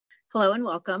Hello and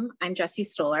welcome. I'm Jessie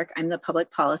Stolark. I'm the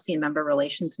Public Policy and Member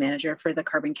Relations Manager for the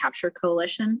Carbon Capture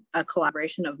Coalition, a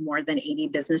collaboration of more than 80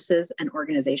 businesses and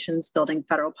organizations building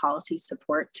federal policy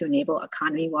support to enable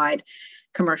economy-wide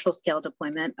commercial scale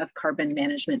deployment of carbon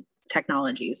management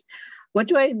technologies. What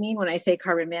do I mean when I say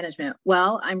carbon management?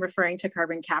 Well, I'm referring to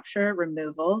carbon capture,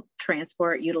 removal,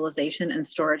 transport, utilization, and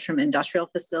storage from industrial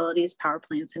facilities, power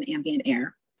plants, and ambient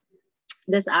air.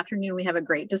 This afternoon, we have a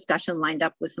great discussion lined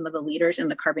up with some of the leaders in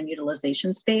the carbon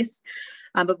utilization space.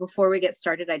 But before we get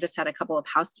started, I just had a couple of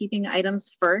housekeeping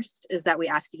items. First is that we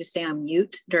ask you to stay on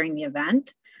mute during the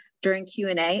event. During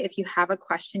Q&A, if you have a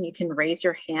question, you can raise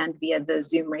your hand via the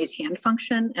Zoom raise hand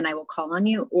function, and I will call on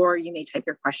you, or you may type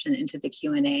your question into the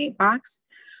Q&A box.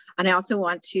 And I also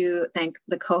want to thank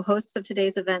the co-hosts of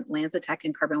today's event, LanzaTech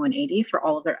and Carbon 180, for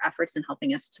all of their efforts in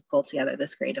helping us to pull together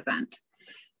this great event.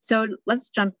 So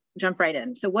let's jump right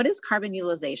in. So what is carbon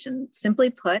utilization? Simply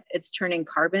put, it's turning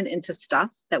carbon into stuff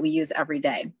that we use every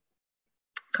day.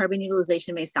 Carbon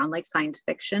utilization may sound like science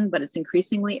fiction, but it's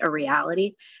increasingly a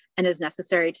reality and is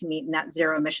necessary to meet net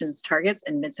zero emissions targets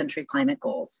and mid-century climate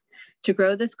goals. To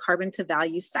grow this carbon to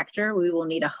value sector, we will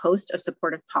need a host of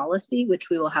supportive policy,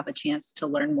 which we will have a chance to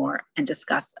learn more and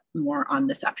discuss more on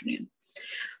this afternoon.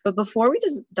 But before we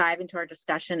just dive into our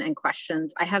discussion and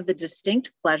questions, I have the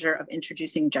distinct pleasure of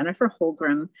introducing Jennifer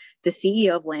Holmgren, the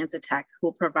CEO of LanzaTech, who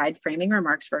will provide framing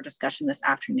remarks for our discussion this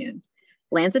afternoon.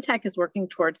 LanzaTech is working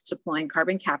towards deploying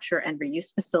carbon capture and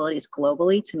reuse facilities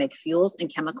globally to make fuels and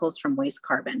chemicals from waste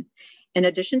carbon. In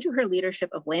addition to her leadership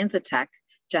of LanzaTech,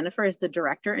 Jennifer is the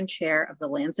director and chair of the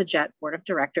LanzaJet Board of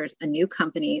Directors, a new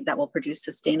company that will produce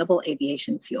sustainable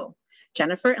aviation fuel.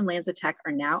 Jennifer and LanzaTech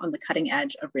are now on the cutting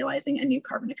edge of realizing a new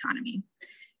carbon economy.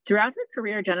 Throughout her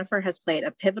career, Jennifer has played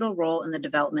a pivotal role in the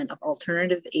development of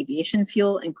alternative aviation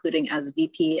fuel, including as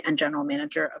VP and General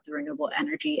Manager of the Renewable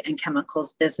Energy and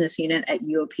Chemicals Business Unit at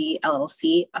UOP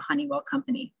LLC, a Honeywell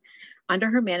company. Under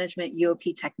her management,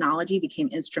 UOP technology became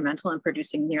instrumental in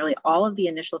producing nearly all of the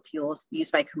initial fuels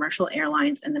used by commercial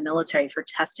airlines and the military for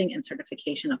testing and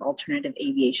certification of alternative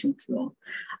aviation fuel.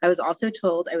 I was also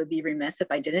told I would be remiss if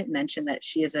I didn't mention that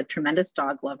she is a tremendous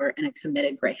dog lover and a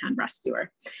committed greyhound rescuer.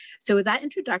 So with that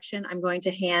introduction, I'm going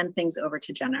to hand things over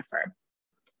to Jennifer.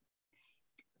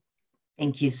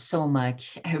 Thank you so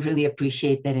much. I really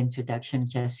appreciate that introduction,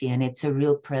 Jessie, and it's a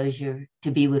real pleasure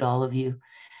to be with all of you.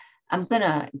 I'm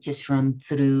gonna just run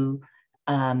through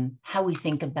how we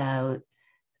think about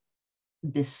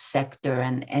this sector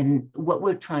and what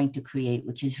we're trying to create,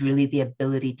 which is really the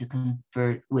ability to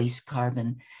convert waste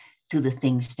carbon to the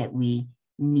things that we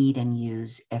need and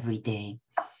use every day.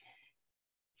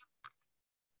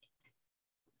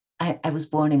 I was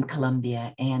born in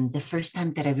Colombia, and the first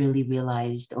time that I really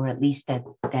realized, or at least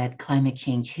that climate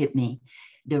change hit me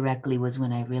directly, was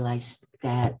when I realized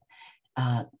that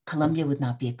Colombia would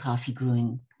not be a coffee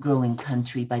growing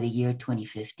country by the year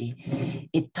 2050.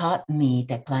 It taught me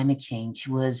that climate change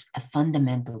was a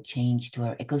fundamental change to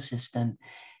our ecosystem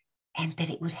and that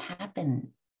it would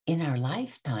happen in our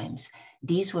lifetimes.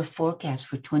 These were forecasts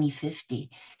for 2050,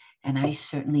 and I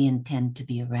certainly intend to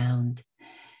be around.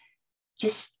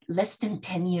 Just less than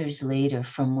 10 years later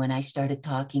from when I started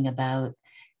talking about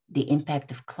the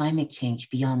impact of climate change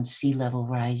beyond sea level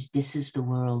rise, this is the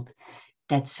world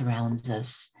that surrounds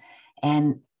us.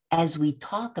 And as we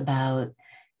talk about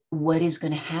what is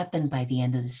going to happen by the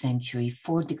end of the century,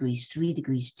 4 degrees, 3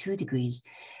 degrees, 2 degrees,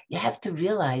 you have to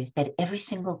realize that every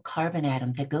single carbon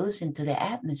atom that goes into the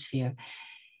atmosphere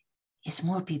is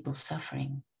more people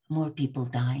suffering, more people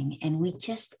dying. And we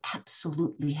just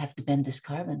absolutely have to bend this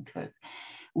carbon curve.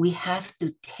 We have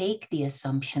to take the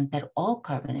assumption that all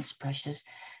carbon is precious,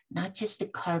 not just the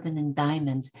carbon in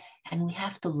diamonds, and we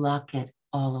have to lock it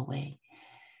all away.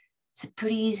 It's a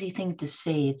pretty easy thing to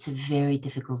say. It's a very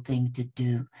difficult thing to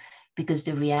do, because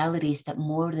the reality is that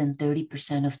more than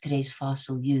 30% of today's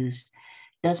fossil use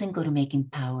doesn't go to making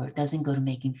power, doesn't go to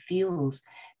making fuels,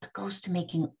 but goes to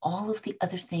making all of the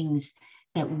other things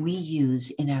that we use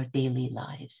in our daily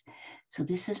lives. So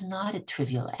this is not a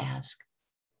trivial ask.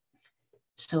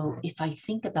 So if I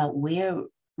think about where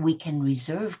we can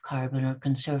reserve carbon or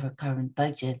conserve a carbon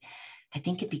budget, I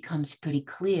think it becomes pretty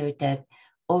clear that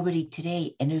already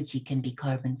today, energy can be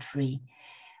carbon-free,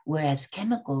 whereas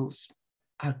chemicals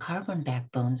are carbon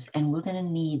backbones, and we're going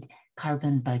to need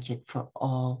carbon budget for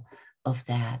all of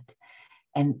that.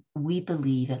 And we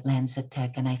believe at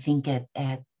LanzaTech, and I think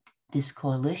at this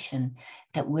coalition,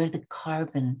 that where the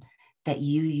carbon that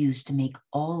you use to make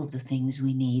all of the things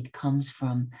we need comes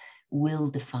from will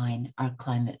define our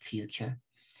climate future.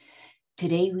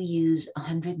 Today, we use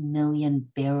 100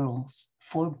 million barrels,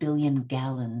 4 billion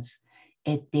gallons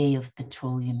a day of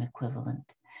petroleum equivalent.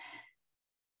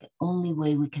 The only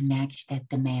way we can match that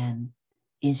demand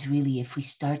is really if we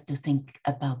start to think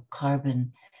about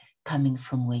carbon coming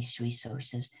from waste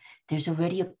resources. There's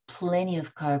already plenty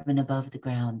of carbon above the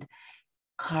ground,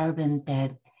 carbon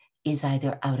that is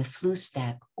either out of flue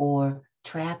stack or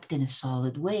trapped in a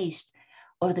solid waste,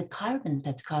 or the carbon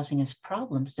that's causing us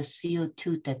problems, the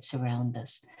CO2 that surround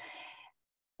us.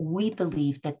 We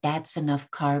believe that that's enough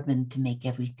carbon to make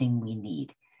everything we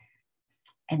need.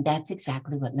 And that's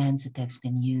exactly what LanzaTech's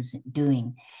been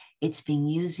doing. It's been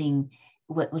using,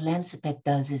 what LanzaTech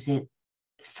does is it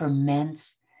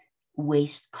ferments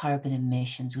waste carbon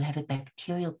emissions. We have a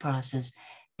bacterial process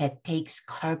that takes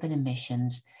carbon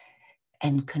emissions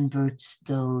and converts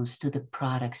those to the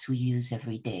products we use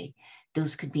every day.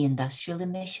 Those could be industrial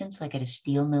emissions, like at a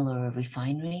steel mill or a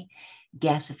refinery,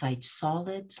 gasified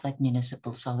solids, like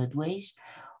municipal solid waste,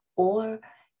 or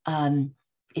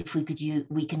if we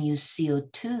can use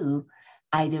CO2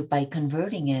 either by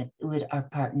converting it with our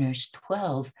partners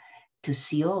 12 to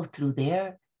CO through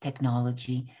their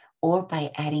technology, or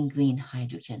by adding green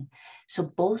hydrogen. So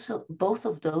both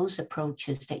of those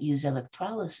approaches that use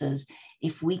electrolysis,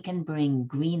 if we can bring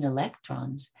green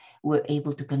electrons, we're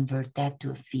able to convert that to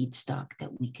a feedstock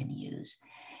that we can use.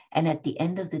 And at the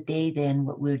end of the day, then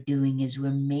what we're doing is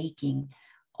we're making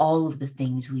all of the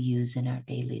things we use in our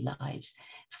daily lives,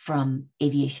 from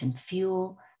aviation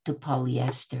fuel to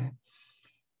polyester.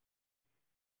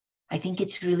 I think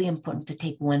it's really important to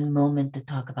take one moment to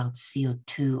talk about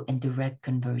CO2 and direct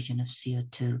conversion of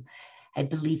CO2. I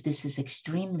believe this is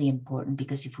extremely important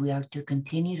because if we are to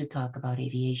continue to talk about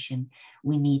aviation,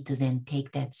 we need to then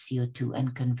take that CO2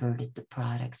 and convert it to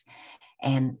products.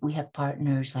 And we have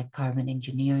partners like Carbon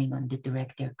Engineering on the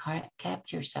direct air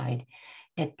capture side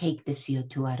that take the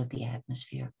CO2 out of the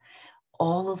atmosphere.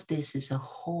 All of this is a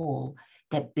whole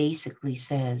that basically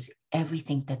says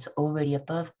everything that's already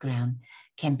above ground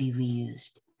can be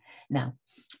reused. Now,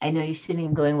 I know you're sitting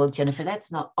and going, well, Jennifer,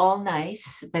 that's not all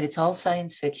nice, but it's all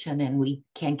science fiction and we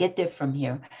can't get there from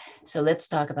here. So let's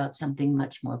talk about something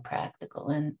much more practical.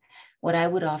 And what I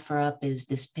would offer up is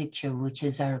this picture, which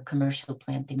is our commercial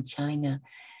plant in China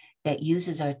that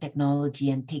uses our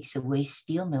technology and takes away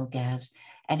steel mill gas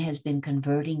and has been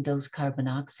converting those carbon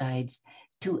oxides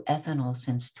to ethanol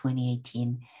since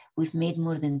 2018. We've made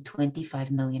more than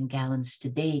 25 million gallons to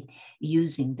date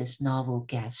using this novel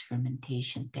gas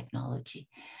fermentation technology.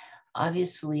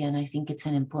 Obviously, and I think it's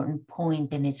an important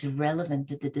point and it's relevant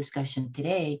to the discussion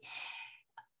today,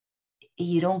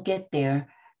 you don't get there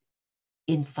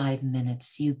in 5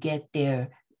 minutes. You get there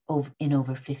in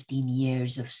over 15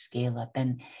 years of scale up.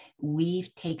 And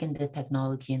we've taken the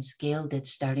technology and scaled it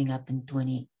starting up in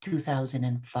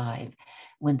 2005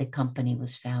 when the company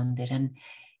was founded. And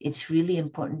it's really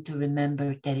important to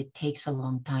remember that it takes a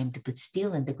long time to put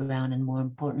steel in the ground and more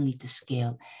importantly to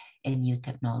scale a new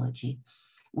technology.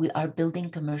 We are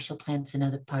building commercial plants in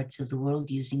other parts of the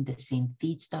world using the same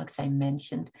feedstocks I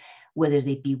mentioned, whether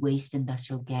they be waste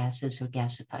industrial gases or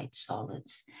gasified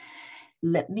solids.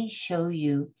 Let me show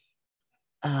you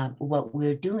what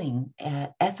we're doing.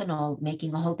 Ethanol,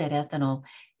 making all that ethanol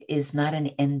is not an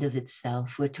end of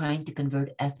itself. We're trying to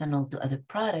convert ethanol to other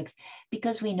products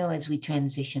because we know as we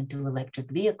transition to electric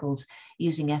vehicles,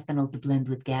 using ethanol to blend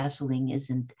with gasoline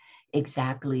isn't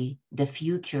exactly the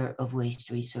future of waste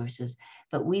resources.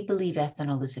 But we believe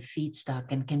ethanol is a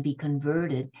feedstock and can be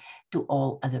converted to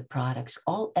all other products.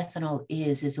 All ethanol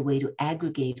is a way to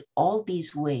aggregate all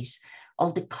these wastes,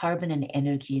 all the carbon and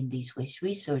energy in these waste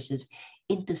resources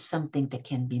into something that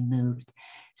can be moved.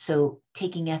 So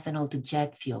taking ethanol to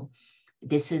jet fuel,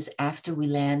 this is after we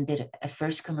landed a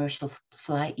first commercial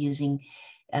flight using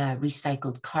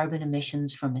recycled carbon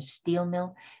emissions from a steel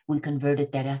mill. We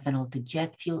converted that ethanol to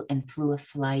jet fuel and flew a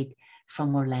flight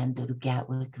from Orlando to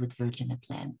Gatwick with Virgin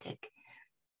Atlantic.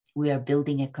 We are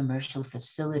building a commercial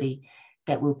facility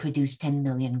that will produce 10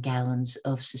 million gallons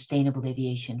of sustainable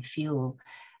aviation fuel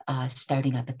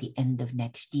starting up at the end of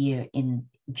next year in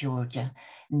Georgia,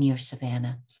 near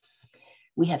Savannah.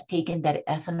 We have taken that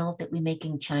ethanol that we make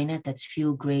in China, that's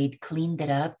fuel grade, cleaned it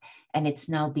up, and it's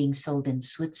now being sold in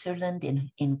Switzerland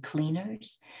in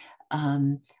cleaners.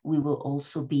 We will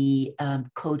also be,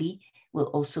 Coty will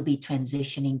also be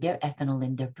transitioning their ethanol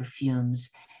in their perfumes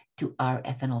to our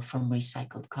ethanol from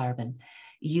recycled carbon.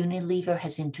 Unilever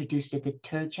has introduced a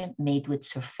detergent made with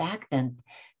surfactant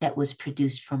that was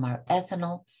produced from our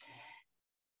ethanol.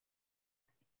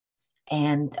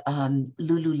 And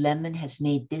Lululemon has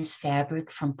made this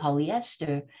fabric from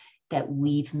polyester that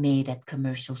we've made at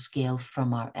commercial scale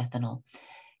from our ethanol.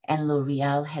 And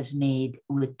L'Oreal has made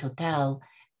with Total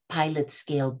pilot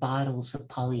scale bottles of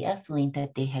polyethylene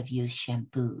that they have used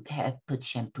shampoo, have put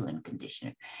shampoo and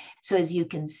conditioner. So as you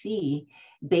can see,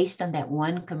 based on that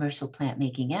one commercial plant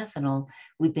making ethanol,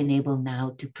 we've been able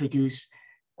now to produce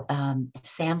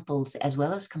samples as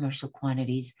well as commercial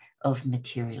quantities of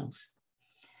materials.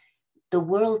 The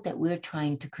world that we're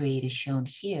trying to create is shown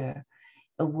here,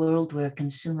 a world where a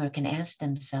consumer can ask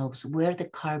themselves where the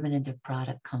carbon in their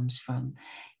product comes from.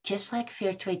 Just like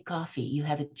fair trade coffee, you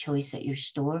have a choice at your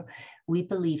store. We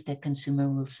believe that consumer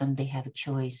will someday have a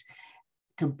choice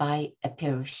to buy a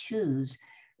pair of shoes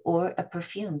or a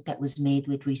perfume that was made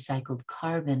with recycled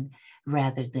carbon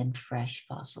rather than fresh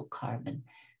fossil carbon.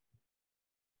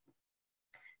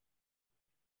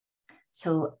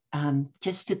 So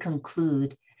just to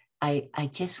conclude, I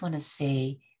just want to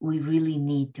say we really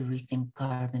need to rethink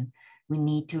carbon. We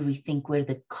need to rethink where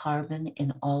the carbon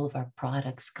in all of our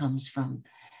products comes from.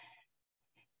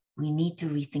 We need to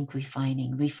rethink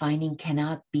refining. Refining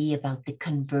cannot be about the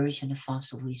conversion of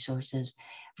fossil resources.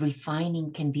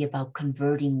 Refining can be about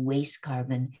converting waste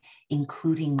carbon,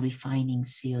 including refining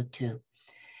CO2.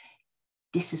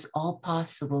 This is all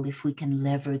possible if we can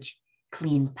leverage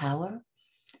clean power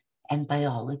and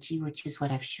biology, which is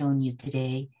what I've shown you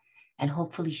today, and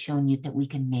hopefully shown you that we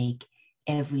can make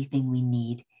everything we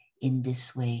need in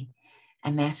this way.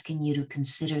 I'm asking you to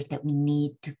consider that we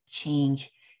need to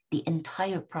change the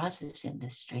entire process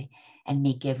industry and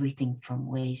make everything from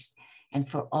waste. And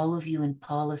for all of you in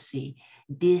policy,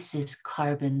 this is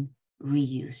carbon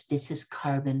reuse. This is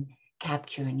carbon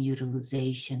capture and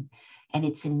utilization. And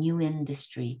it's a new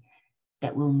industry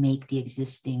that will make the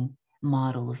existing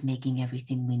model of making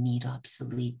everything we need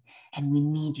obsolete. And we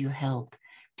need your help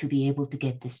to be able to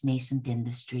get this nascent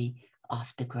industry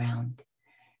off the ground.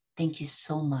 Thank you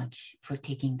so much for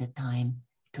taking the time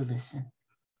to listen.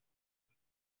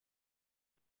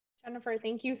 Jennifer,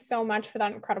 thank you so much for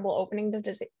that incredible opening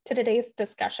to today's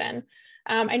discussion.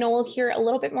 I know we'll hear a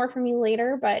little bit more from you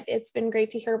later, but it's been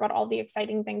great to hear about all the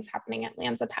exciting things happening at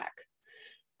LanzaTech.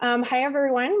 Hi,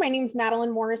 everyone. My name is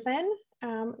Madeline Morrison.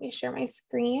 Let me share my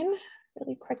screen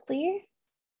really quickly.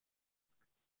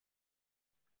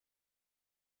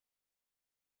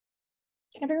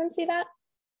 Can everyone see that?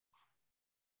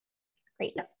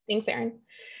 Great. Yep. Thanks, Erin.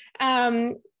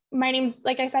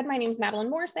 Like I said, my name is Madeline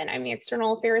Morrison. I'm the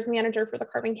External Affairs Manager for the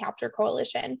Carbon Capture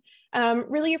Coalition.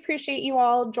 Really appreciate you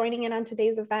all joining in on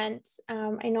today's event.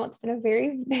 I know it's been a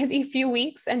very busy few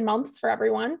weeks and months for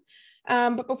everyone.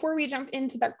 But before we jump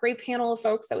into that great panel of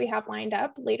folks that we have lined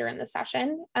up later in the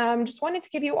session, just wanted to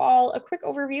give you all a quick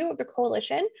overview of the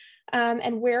coalition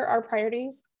and where our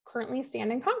priorities currently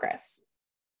stand in Congress.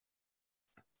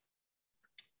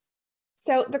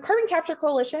 So the Carbon Capture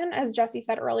Coalition, as Jesse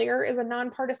said earlier, is a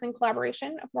nonpartisan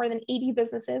collaboration of more than 80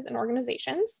 businesses and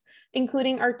organizations,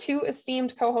 including our two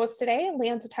esteemed co-hosts today,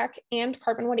 LanzaTech and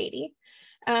Carbon 180.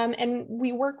 And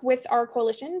we work with our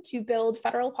coalition to build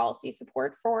federal policy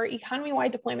support for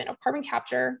economy-wide deployment of carbon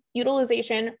capture,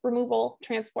 utilization, removal,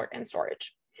 transport, and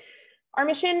storage. Our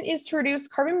mission is to reduce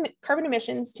carbon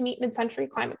emissions to meet mid-century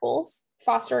climate goals,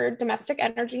 foster domestic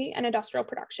energy and industrial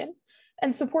production,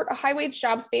 and support a high-wage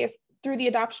job space through the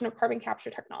adoption of carbon capture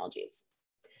technologies.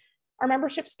 Our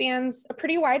membership spans a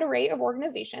pretty wide array of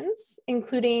organizations,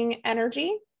 including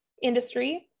energy,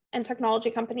 industry, and technology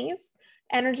companies,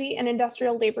 energy and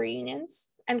industrial labor unions,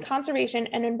 and conservation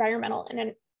and environmental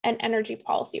and energy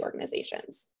policy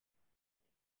organizations.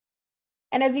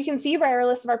 And as you can see by our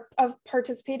list of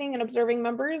participating and observing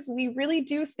members, we really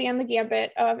do span the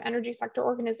gambit of energy sector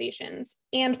organizations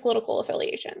and political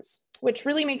affiliations, which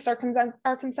really makes our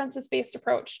consensus-based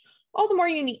approach all the more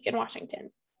unique in Washington.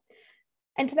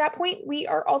 And to that point, we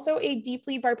are also a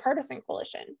deeply bipartisan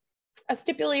coalition, a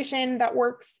stipulation that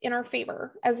works in our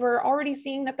favor, as we're already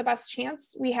seeing that the best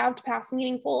chance we have to pass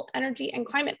meaningful energy and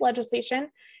climate legislation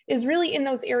is really in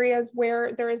those areas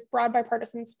where there is broad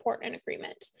bipartisan support and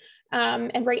agreement.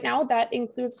 And right now that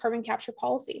includes carbon capture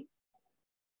policy.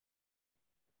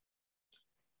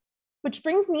 Which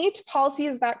brings me to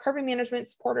policies that carbon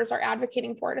management supporters are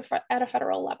advocating for at a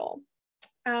federal level.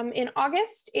 In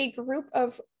August, a group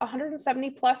of 170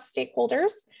 plus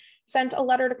stakeholders sent a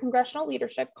letter to congressional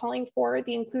leadership calling for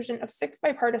the inclusion of 6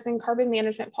 bipartisan carbon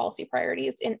management policy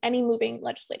priorities in any moving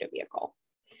legislative vehicle.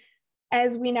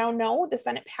 As we now know, the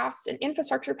Senate passed an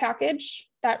infrastructure package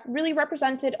that really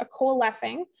represented a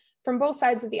coalescing from both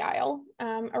sides of the aisle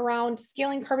around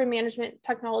scaling carbon management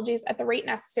technologies at the rate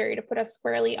necessary to put us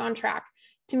squarely on track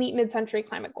to meet mid-century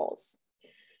climate goals.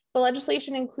 The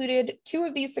legislation included 2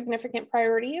 of these significant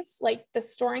priorities, like the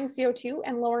Storing CO2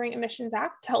 and Lowering Emissions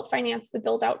Act to help finance the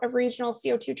build out of regional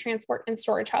CO2 transport and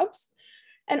storage hubs,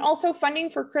 and also funding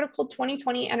for critical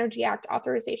 2020 Energy Act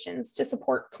authorizations to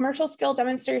support commercial scale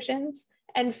demonstrations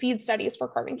and feed studies for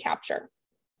carbon capture.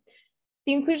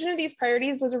 The inclusion of these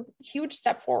priorities was a huge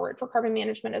step forward for carbon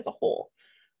management as a whole.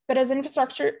 But as the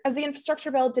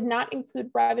infrastructure bill did not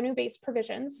include revenue-based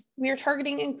provisions, we are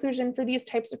targeting inclusion for these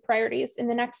types of priorities in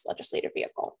the next legislative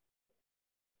vehicle.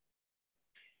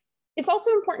 It's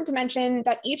also important to mention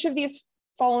that each of these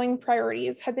following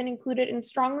priorities have been included in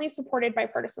strongly supported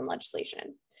bipartisan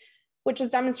legislation, which is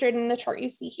demonstrated in the chart you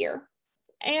see here,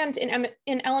 and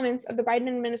in elements of the Biden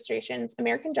administration's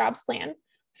American Jobs Plan,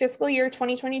 fiscal year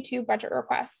 2022 budget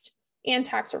request, and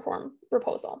tax reform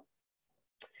proposal.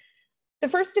 The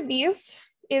first of these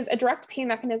is a direct pay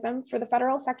mechanism for the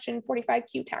federal Section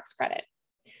 45Q tax credit.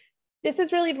 This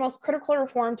is really the most critical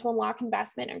reform to unlock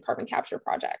investment in carbon capture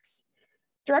projects.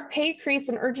 Direct pay creates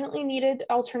an urgently needed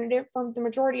alternative for the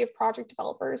majority of project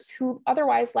developers who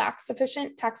otherwise lack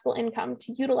sufficient taxable income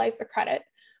to utilize the credit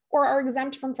or are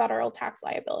exempt from federal tax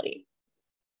liability.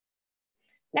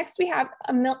 Next, we have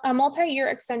a multi-year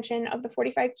extension of the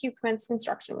 45Q commenced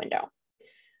construction window.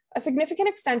 A significant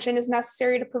extension is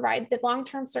necessary to provide the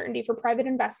long-term certainty for private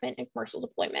investment and commercial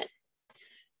deployment.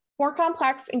 More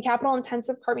complex and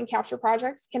capital-intensive carbon capture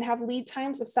projects can have lead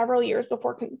times of several years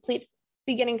before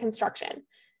beginning construction,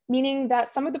 meaning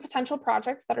that some of the potential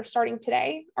projects that are starting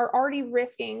today are already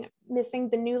risking missing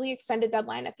the newly extended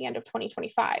deadline at the end of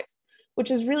 2025, which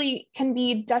is really can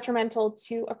be detrimental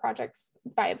to a project's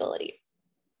viability.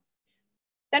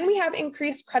 Then we have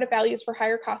increased credit values for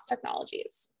higher cost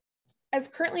technologies. As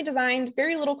currently designed,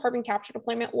 very little carbon capture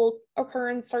deployment will occur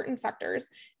in certain sectors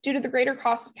due to the greater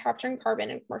cost of capturing carbon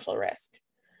and commercial risk.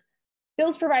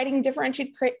 Bills providing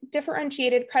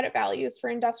differentiated credit values for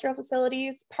industrial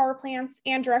facilities, power plants,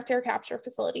 and direct air capture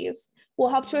facilities will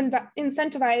help to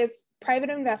incentivize private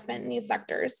investment in these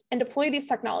sectors and deploy these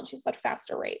technologies at a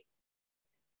faster rate.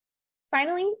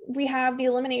 Finally, we have the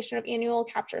elimination of annual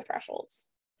capture thresholds.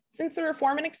 Since the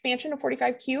reform and expansion of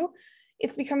 45Q,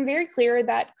 it's become very clear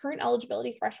that current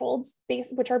eligibility thresholds,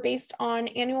 which are based on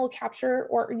annual capture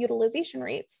or utilization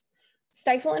rates,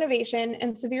 stifle innovation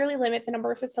and severely limit the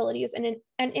number of facilities and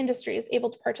industries able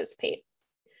to participate.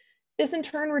 This in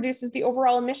turn reduces the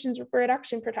overall emissions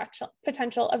reduction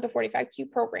potential of the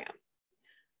 45Q program.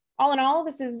 All in all,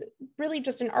 this is really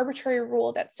just an arbitrary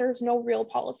rule that serves no real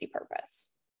policy purpose.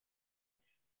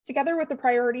 Together with the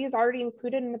priorities already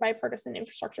included in the bipartisan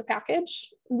infrastructure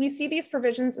package, we see these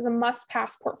provisions as a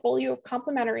must-pass portfolio of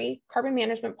complementary carbon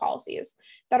management policies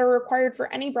that are required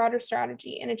for any broader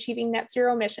strategy in achieving net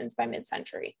zero emissions by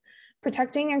mid-century,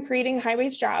 protecting and creating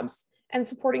high-wage jobs, and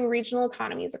supporting regional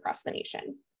economies across the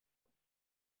nation.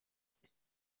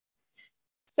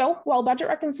 So while budget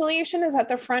reconciliation is at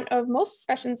the front of most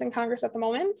discussions in Congress at the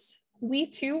moment, we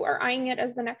too are eyeing it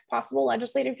as the next possible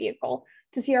legislative vehicle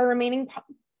to see our remaining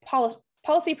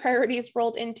policy priorities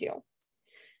rolled into.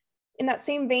 In that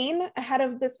same vein, ahead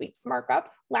of this week's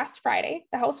markup, last Friday,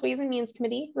 the House Ways and Means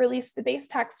Committee released the base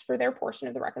text for their portion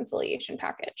of the reconciliation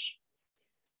package.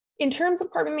 In terms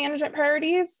of carbon management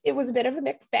priorities, it was a bit of a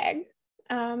mixed bag.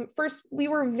 First, we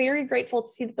were very grateful to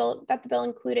see that the bill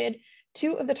included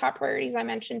two of the top priorities I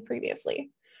mentioned previously.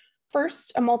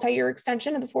 First, a multi-year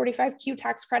extension of the 45Q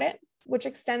tax credit, which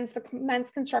extends the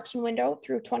commenced construction window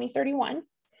through 2031.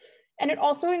 And it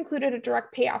also included a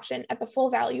direct pay option at the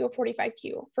full value of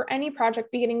 45Q for any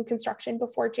project beginning construction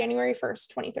before January 1st,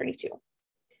 2032.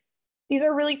 These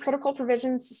are really critical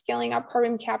provisions to scaling up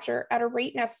carbon capture at a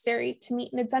rate necessary to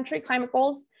meet mid-century climate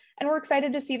goals, and we're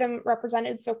excited to see them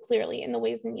represented so clearly in the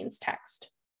Ways and Means text.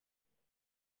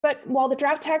 But while the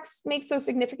draft text makes those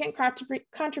significant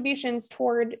contributions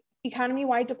toward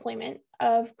economy-wide deployment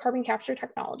of carbon capture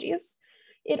technologies,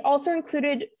 it also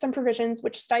included some provisions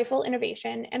which stifle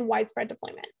innovation and widespread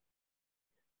deployment.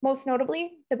 Most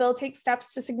notably, the bill takes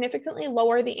steps to significantly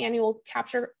lower the annual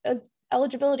capture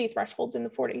eligibility thresholds in the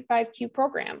 45Q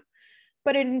program,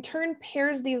 but it in turn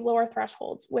pairs these lower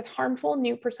thresholds with harmful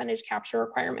new percentage capture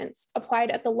requirements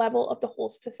applied at the level of the whole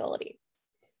facility.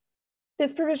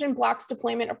 This provision blocks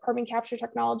deployment of carbon capture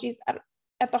technologies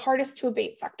at the hardest to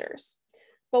abate sectors,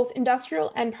 both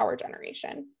industrial and power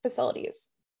generation facilities,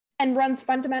 and runs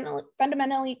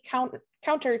fundamentally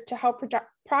counter to how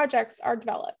projects are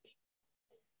developed.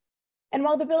 And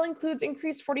while the bill includes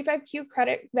increased 45Q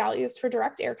credit values for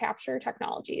direct air capture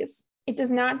technologies, it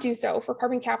does not do so for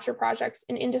carbon capture projects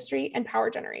in industry and power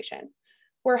generation,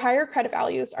 where higher credit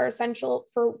values are essential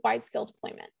for wide-scale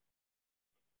deployment.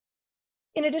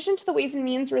 In addition to the Ways and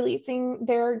Means releasing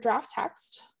their draft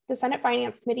text, the Senate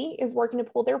Finance Committee is working to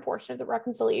pull their portion of the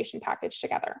reconciliation package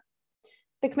together.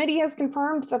 The committee has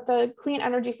confirmed that the Clean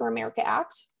Energy for America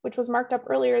Act, which was marked up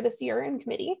earlier this year in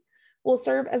committee, will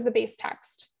serve as the base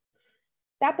text.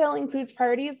 That bill includes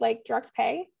priorities like direct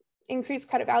pay, increased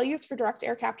credit values for direct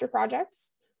air capture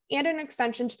projects, and an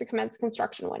extension to the commence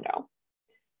construction window.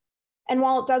 And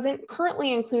while it doesn't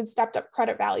currently include stepped up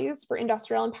credit values for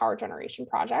industrial and power generation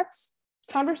projects,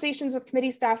 conversations with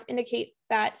committee staff indicate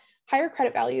that higher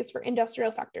credit values for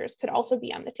industrial sectors could also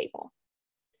be on the table.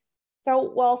 So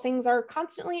while things are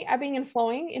constantly ebbing and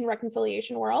flowing in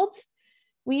reconciliation worlds,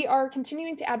 we are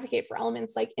continuing to advocate for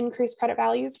elements like increased credit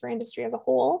values for industry as a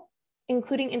whole,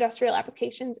 including industrial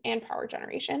applications and power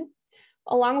generation,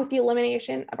 along with the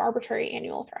elimination of arbitrary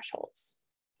annual thresholds.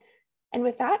 And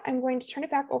with that, I'm going to turn it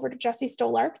back over to Jessie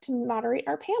Stolark to moderate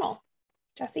our panel.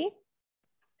 Jessie?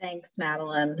 Thanks,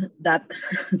 Madeline.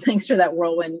 Thanks for that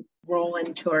whirlwind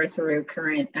tour through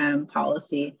current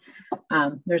policy.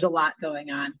 There's a lot going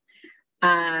on.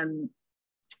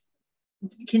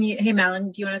 Hey,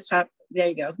 Madeline, do you want to stop? There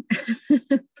you go.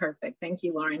 Perfect. Thank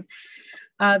you, Lauren.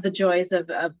 The joys of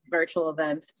virtual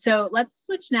events. So let's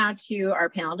switch now to our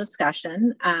panel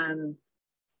discussion.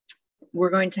 We're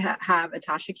going to have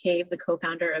Atasha Cave, the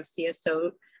co-founder of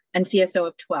CSO and CSO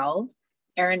of 12,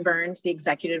 Erin Burns, the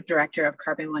executive director of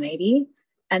Carbon 180.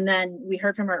 And then we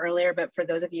heard from her earlier, but for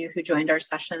those of you who joined our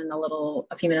session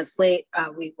a few minutes late,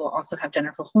 we will also have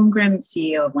Jennifer Holmgren,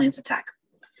 CEO of LanzaTech.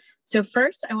 So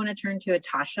first, I want to turn to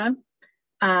Atasha.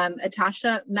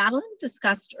 Atasha, Madeline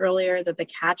discussed earlier that the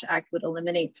Catch Act would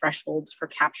eliminate thresholds for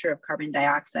capture of carbon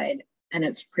dioxide and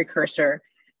its precursor,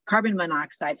 carbon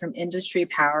monoxide, from industry,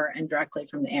 power, and directly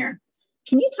from the air.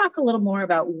 Can you talk a little more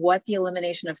about what the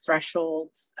elimination of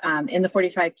thresholds in the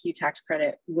 45Q tax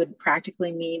credit would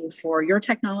practically mean for your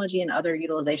technology and other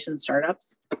utilization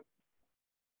startups?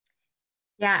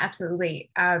 Yeah, absolutely.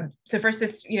 So first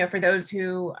is, for those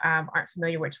who aren't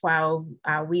familiar with 12,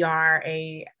 we are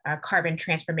a carbon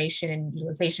transformation and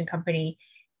utilization company.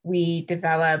 We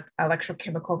develop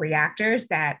electrochemical reactors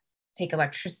that take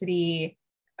electricity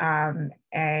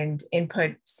and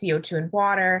input CO2 and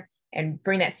water and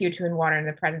bring that CO2 and water in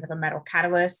the presence of a metal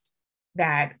catalyst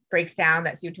that breaks down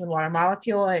that CO2 and water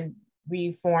molecule and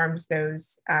reforms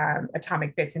those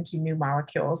atomic bits into new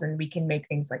molecules. And we can make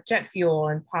things like jet fuel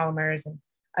and polymers and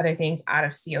other things out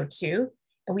of CO2.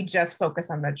 And we just focus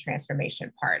on the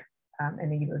transformation part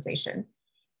and the utilization.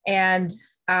 And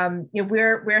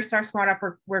we're a Star Smart Up,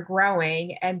 we're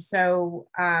growing. And so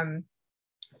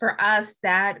for us,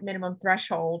 that minimum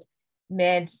threshold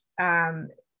meant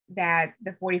that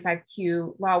the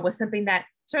 45Q law was something that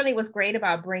certainly was great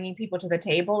about bringing people to the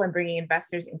table and bringing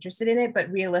investors interested in it. But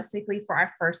realistically, for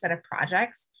our first set of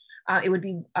projects, it would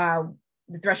be,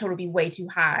 the threshold would be way too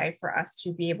high for us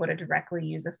to be able to directly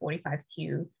use the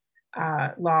 45Q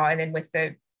law. And then with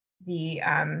the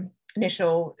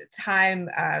initial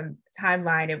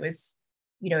timeline, it was,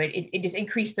 it just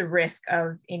increased the risk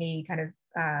of any kind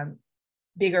of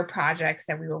bigger projects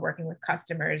that we were working with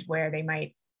customers where they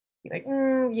might be like,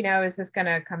 is this going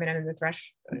to come in under the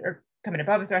threshold or come in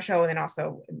above the threshold, and then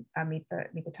also meet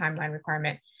the timeline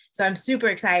requirement. So I'm super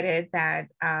excited that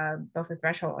both the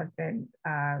threshold has been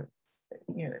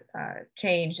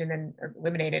changed and then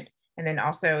eliminated, and then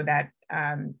also that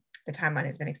the timeline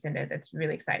has been extended. That's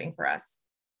really exciting for us.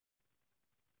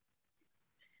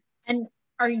 And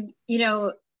are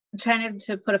you, trying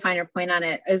to put a finer point on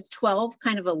it, is 12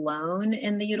 kind of alone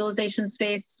in the utilization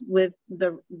space with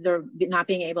the not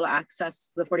being able to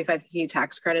access the 45Q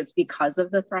tax credits because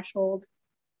of the threshold?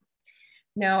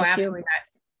 No, absolutely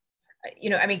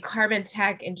not. Carbon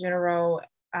tech in general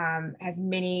has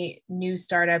many new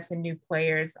startups and new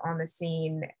players on the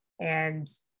scene, and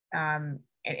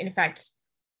in fact,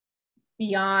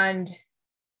 beyond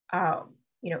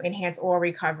enhanced oil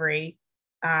recovery,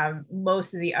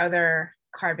 most of the other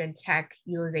carbon tech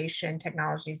utilization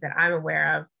technologies that I'm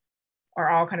aware of are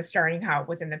all kind of starting out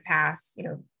within the past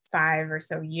 5 or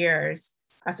so years.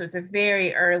 So it's a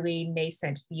very early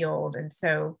nascent field, and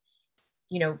so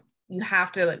you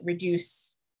have to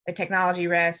reduce the technology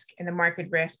risk and the market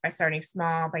risk by starting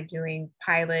small, by doing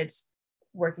pilots,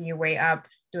 working your way up,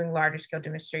 doing larger scale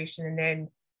demonstration, and then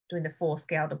doing the full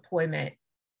scale deployment.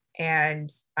 And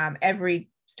every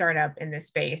startup in this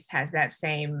space has that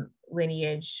same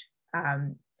lineage,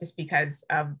 just because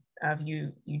of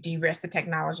you de-risk the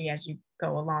technology as you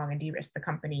go along and de-risk the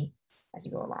company as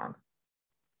you go along.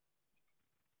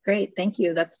 Great, thank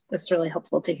you. That's really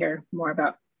helpful to hear more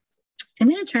about. I'm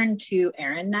going to turn to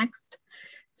Erin next.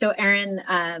 So Erin,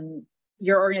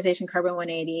 your organization, Carbon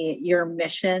 180, your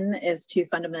mission is to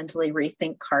fundamentally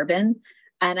rethink carbon.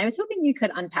 And I was hoping you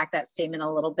could unpack that statement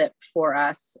a little bit for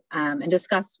us and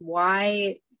discuss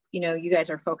why you guys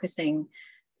are focusing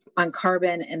on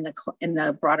carbon in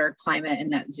the broader climate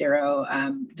and net zero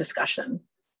discussion.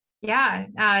 Yeah,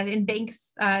 and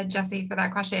thanks, Jesse, for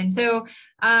that question. So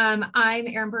I'm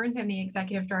Erin Burns. I'm the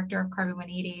Executive Director of Carbon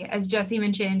 180. As Jesse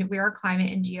mentioned, we are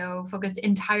climate and geo focused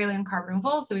entirely on carbon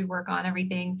removal. So we work on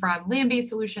everything from land-based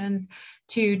solutions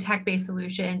to tech-based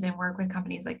solutions and work with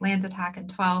companies like LanzaTech and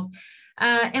 12.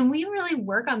 And we really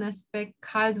work on this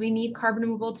because we need carbon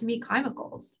removal to meet climate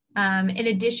goals, in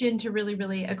addition to really,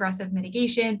 really aggressive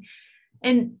mitigation.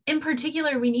 And in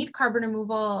particular, we need carbon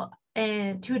removal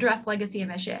to address legacy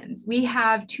emissions. We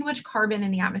have too much carbon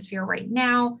in the atmosphere right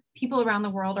now. People around the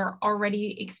world are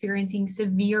already experiencing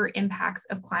severe impacts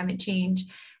of climate change,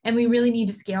 and we really need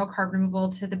to scale carbon removal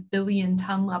to the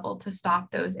billion-ton level to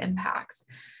stop those impacts.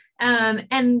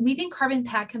 And we think carbon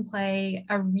tech can play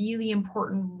a really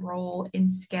important role in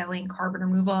scaling carbon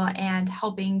removal and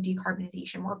helping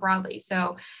decarbonization more broadly.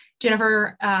 So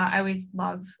Jennifer, I always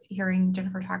love hearing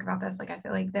Jennifer talk about this. Like, I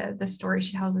feel like the story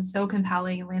she tells is so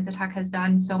compelling. LanzaTech has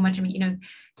done so much, I mean,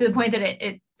 to the point that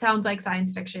it sounds like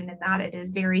science fiction and that it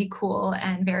is very cool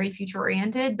and very future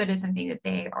oriented, but is something that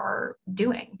they are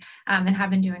doing and have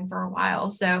been doing for a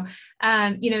while. So,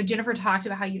 Jennifer talked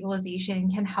about how utilization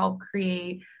can help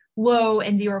create low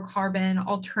and zero carbon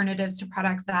alternatives to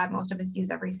products that most of us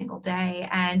use every single day.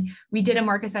 And we did a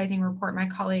market sizing report. My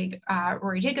colleague,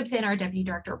 Rory Jacobson, our Deputy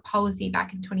Director of Policy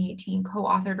back in 2018,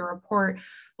 co-authored a report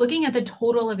looking at the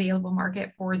total available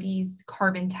market for these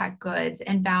carbon tech goods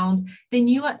and found in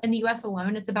the US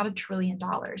alone, it's about $1 trillion.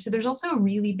 So there's also a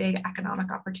really big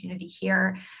economic opportunity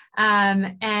here.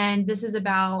 And this is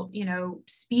about,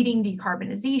 speeding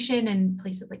decarbonization in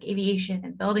places like aviation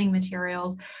and building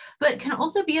materials, but can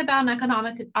also be about an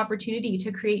economic opportunity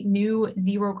to create new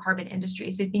zero carbon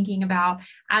industries. So thinking about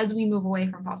as we move away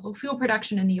from fossil fuel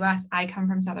production in the US, I come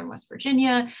from Southern West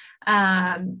Virginia,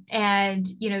 and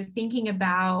thinking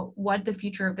about what the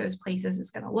future of those places is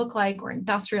going to look like, or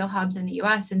industrial hubs in the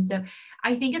US. And so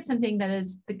I think it's something that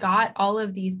has got all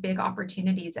of these big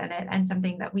opportunities in it, and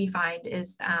something that we find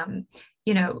is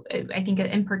I think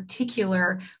in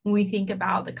particular, when we think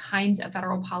about the kinds of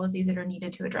federal policies that are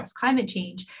needed to address climate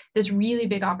change, this really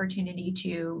big opportunity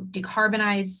to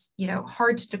decarbonize,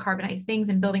 hard to decarbonize things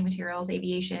in building materials,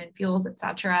 aviation, fuels, et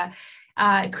cetera,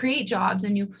 create jobs, a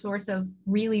new source of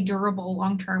really durable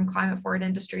long-term climate forward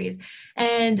industries.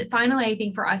 And finally, I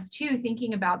think for us too,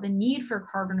 thinking about the need for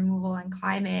carbon removal and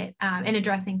climate and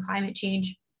addressing climate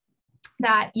change,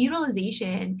 that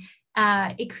utilization,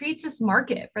 it creates this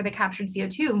market for the captured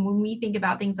CO2. And when we think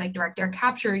about things like direct air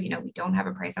capture, we don't have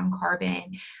a price on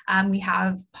carbon. We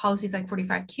have policies like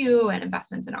 45Q and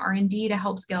investments in R&D to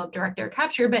help scale up direct air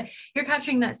capture, but you're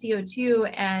capturing that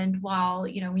CO2. And while,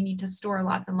 we need to store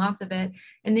lots and lots of it,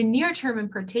 in the near term in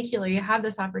particular, you have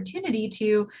this opportunity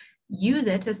to use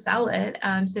it, to sell it,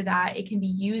 so that it can be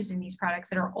used in these products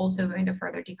that are also going to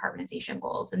further decarbonization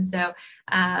goals. And so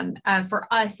for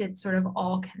us, it's sort of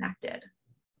all connected.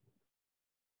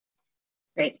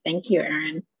 Great, thank you,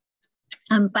 Erin.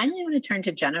 Finally, I want to turn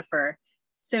to Jennifer.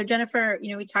 So Jennifer,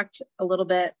 we talked a little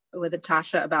bit with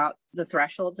Natasha about the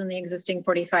thresholds in the existing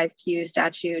 45Q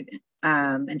statute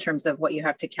in terms of what you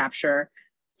have to capture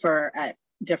at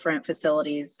different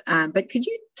facilities. But could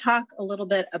you talk a little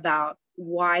bit about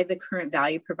why the current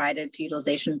value provided to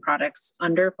utilization products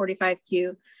under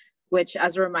 45Q, which,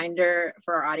 as a reminder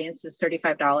for our audience, is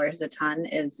 $35 a ton,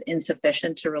 is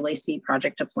insufficient to really see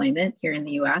project deployment here in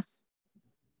the US?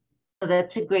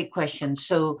 That's a great question.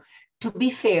 So to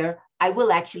be fair, I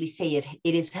will actually say it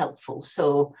is helpful.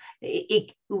 So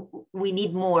we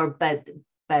need more, but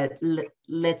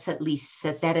let's at least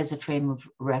set that as a frame of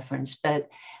reference. But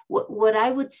what I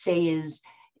would say is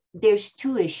there's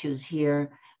two issues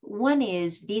here. One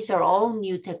is these are all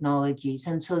new technologies.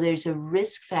 And so there's a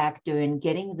risk factor in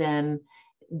getting them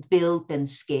built and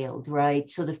scaled, right?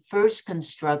 So the first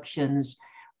constructions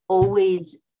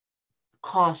always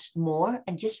cost more,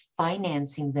 and just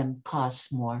financing them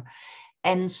costs more.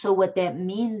 And so what that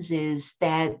means is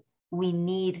that we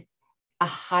need a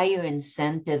higher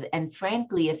incentive. And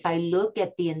frankly, if I look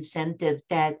at the incentive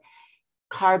that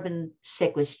carbon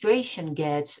sequestration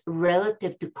gets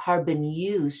relative to carbon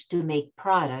use to make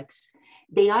products,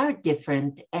 they are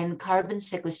different, and carbon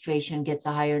sequestration gets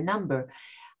a higher number.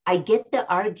 I get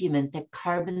the argument that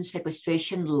carbon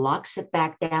sequestration locks it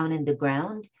back down in the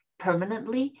ground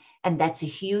permanently, and that's a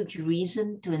huge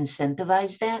reason to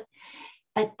incentivize that.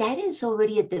 But that is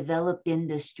already a developed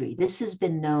industry. This has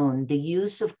been known, the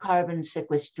use of carbon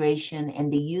sequestration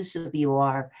and the use of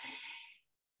EOR.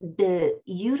 The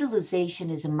utilization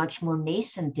is a much more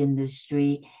nascent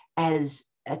industry, as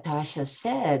Natasha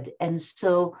said. And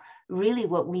so really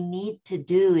what we need to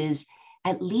do is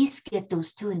at least get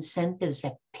those two incentives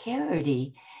at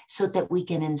parity so that we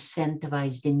can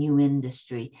incentivize the new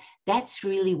industry. That's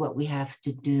really what we have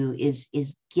to do is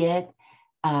get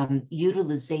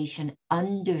utilization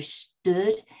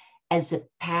understood as a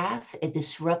path, a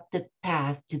disruptive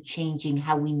path to changing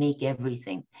how we make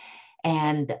everything,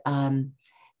 and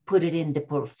put it in the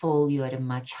portfolio at a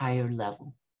much higher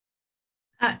level.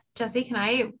 Jessie, can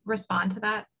I respond to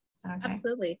that? Is that okay?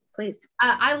 Absolutely, please.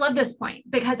 I love this point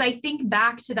because I think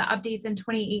back to the updates in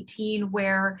 2018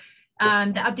 where the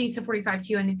updates to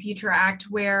 45Q and the Future Act,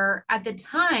 where at the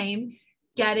time,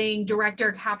 getting direct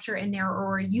air capture in there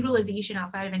or utilization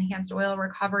outside of enhanced oil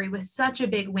recovery was such a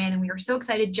big win. And we were so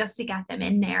excited just to get them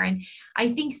in there. And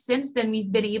I think since then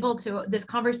we've been able to, this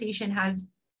conversation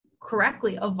has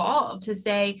correctly evolved to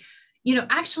say, you know,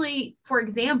 actually, for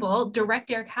example,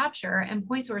 direct air capture and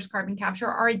point source carbon capture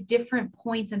are at different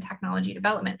points in technology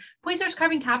development. Point source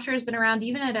carbon capture has been around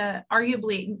even at a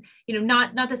arguably, you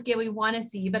know, not the scale we want to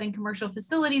see, but in commercial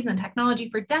facilities and technology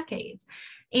for decades.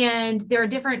 And there are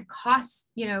different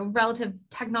costs, you know, relative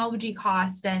technology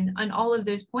costs and all of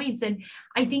those points. And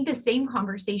I think the same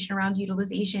conversation around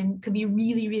utilization could be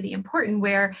really, really important,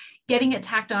 where getting it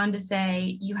tacked on to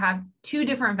say you have two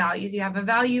different values. You have a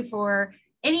value for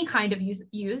any kind of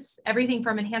use, everything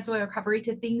from enhanced oil recovery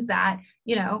to things that,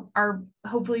 you know, are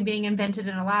hopefully being invented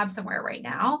in a lab somewhere right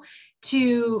now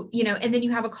to, you know, and then you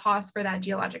have a cost for that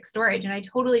geologic storage. And I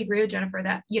totally agree with Jennifer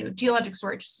that, you know, geologic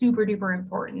storage is super duper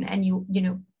important. And you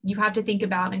know, you have to think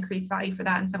about increased value for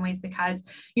that in some ways, because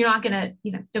you're not going to,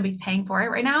 you know, nobody's paying for it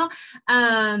right now.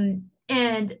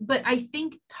 But I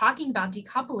think talking about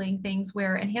decoupling things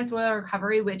where enhanced oil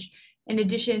recovery, which in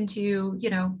addition to, you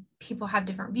know, people have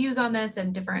different views on this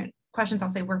and different questions. I'll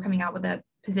say we're coming out with a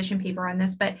position paper on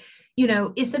this, but, you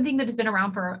know, is something that has been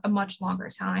around for a much longer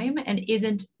time and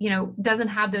isn't, you know, doesn't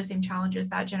have those same challenges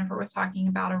that Jennifer was talking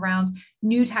about around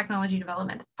new technology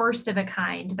development, first of a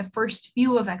kind, the first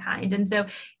few of a kind. And so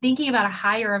thinking about a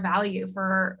higher value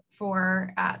for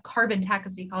carbon tech,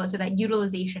 as we call it, so that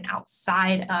utilization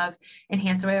outside of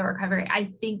enhanced oil recovery,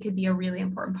 I think could be a really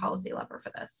important policy lever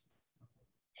for this.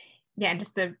 Yeah, and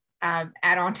just to add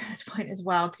on to this point as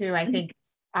well, too, I think,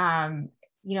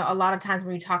 you know, a lot of times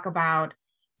when we talk about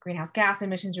greenhouse gas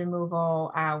emissions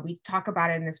removal, we talk about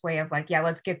it in this way of like, yeah,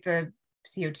 let's get the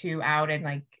CO2 out and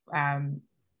like,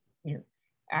 you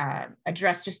know,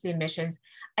 address just the emissions.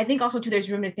 I think also, too, there's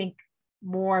room to think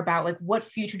more about like, what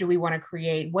future do we want to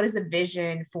create? What is the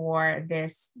vision for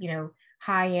this, you know,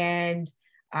 high-end,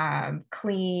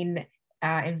 clean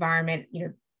environment, you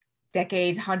know,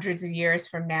 decades, hundreds of years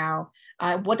from now?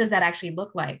 What does that actually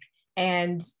look like?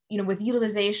 And, you know, with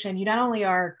utilization, you not only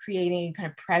are creating kind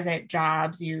of present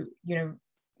jobs, you know,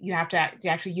 you have to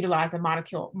actually utilize the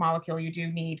molecule. You do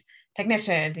need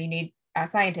technicians, you need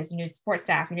scientists, you need support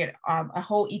staff, you need a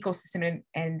whole ecosystem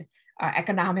and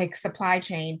economic supply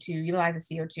chain to utilize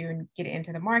the CO2 and get it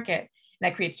into the market. And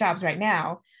that creates jobs right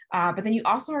now. But then you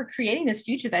also are creating this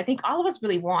future that I think all of us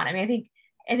really want. I mean,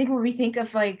 I think when we think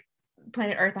of like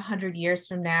planet Earth 100 years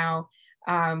from now,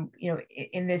 you know,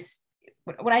 in this,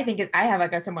 what I think is, I have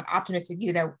like a somewhat optimistic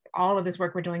view that all of this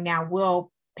work we're doing now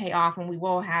will pay off and we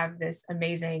will have this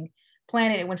amazing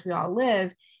planet in which we all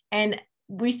live. And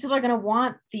we still are going to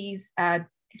want these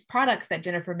products that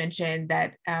Jennifer mentioned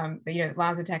that, you know,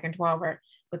 LanzaTech and 12 are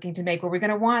looking to make, where we're going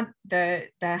to want the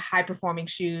high performing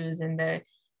shoes and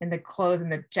the clothes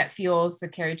and the jet fuels to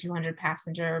carry 200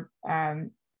 passenger,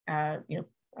 you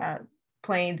know,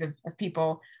 planes of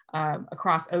people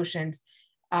across oceans.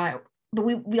 But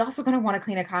we also going to want a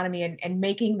clean economy, and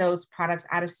making those products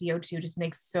out of CO2 just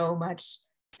makes so much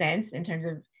sense in terms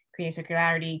of creating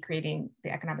circularity, creating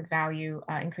the economic value,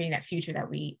 and creating that future that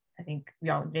I think we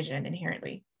all envision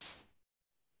inherently.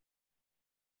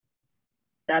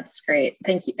 That's great.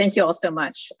 Thank you. Thank you all so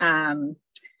much. I'm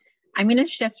going to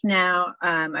shift now.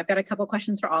 I've got a couple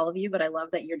questions for all of you, but I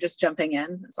love that you're just jumping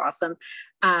in. It's awesome.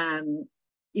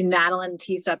 Madeline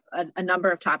teased up a number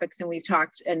of topics, and we've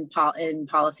talked in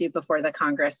policy before the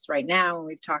Congress right now, and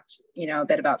we've talked, you know, a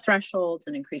bit about thresholds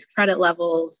and increased credit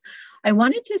levels. I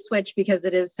wanted to switch because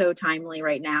it is so timely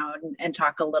right now and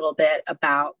talk a little bit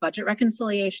about budget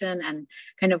reconciliation and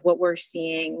kind of what we're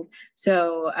seeing.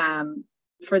 So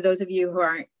for those of you who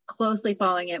aren't closely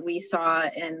following it, we saw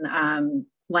in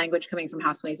language coming from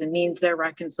House Ways and Means, their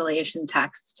reconciliation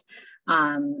text,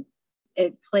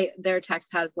 their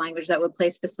text has language that would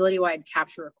place facility-wide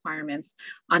capture requirements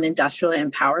on industrial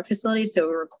and power facilities. So it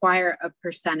would require a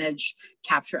percentage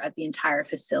capture at the entire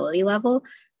facility level.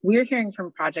 We're hearing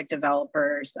from project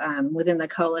developers within the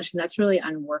coalition that's really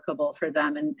unworkable for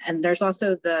them. And there's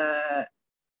also the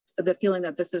the feeling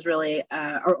that this is really,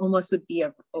 or almost would be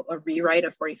a rewrite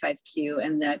of 45Q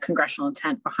and the congressional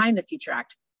intent behind the Future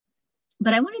Act.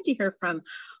 But I wanted to hear from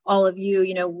all of you,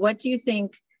 what do you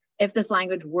think, if this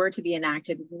language were to be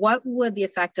enacted, what would the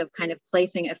effect of kind of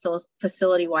placing a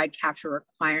facility-wide capture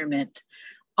requirement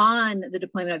on the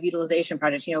deployment of utilization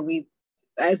projects? We,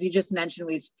 as you just mentioned,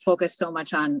 we focus so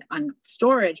much on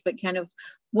storage, but kind of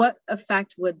what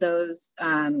effect would those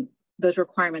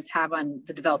requirements have on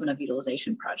the development of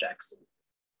utilization projects?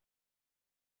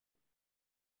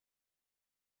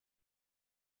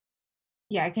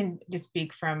 Yeah, I can just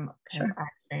speak from kind of our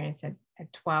experience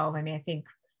at 12. I mean, I think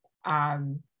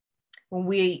when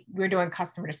we're doing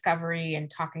customer discovery and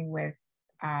talking with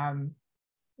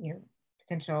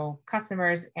potential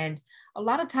customers, and a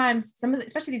lot of times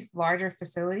especially these larger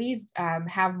facilities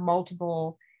have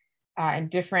multiple and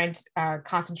different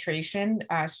concentration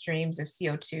streams of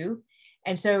CO2,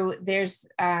 and so there's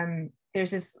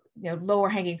this lower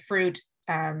hanging fruit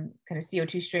kind of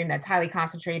CO2 stream that's highly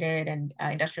concentrated and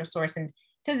industrial source, and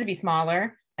tends to be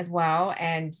smaller as well.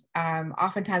 And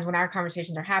oftentimes when our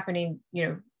conversations are happening,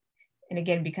 and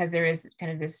again, because there is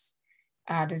kind of this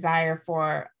desire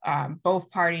for both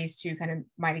parties to kind of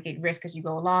mitigate risk as you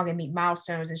go along and meet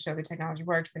milestones and show the technology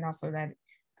works, and also that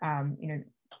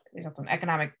there's also an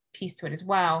economic piece to it as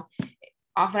well.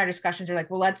 Often our discussions are like,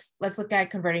 well, let's look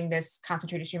at converting this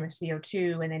concentrated stream of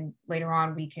CO2, and then later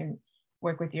on we can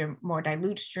work with your more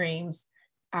dilute streams,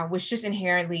 which just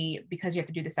inherently, because you have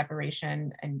to do the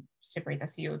separation and separate the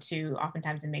CO2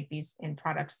 oftentimes and make these end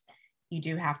products, you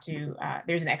do have to,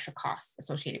 there's an extra cost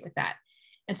associated with that.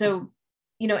 And so,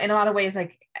 in a lot of ways,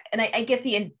 like, and I get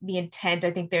the intent. I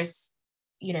think there's,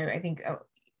 I think, from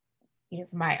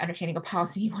my understanding of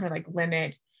policy, you want to like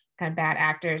limit kind of bad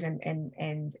actors and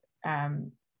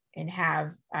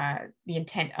have the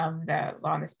intent of the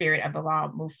law and the spirit of the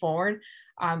law move forward.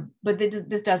 But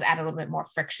this does add a little bit more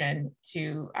friction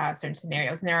to certain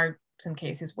scenarios. And there are some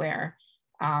cases where,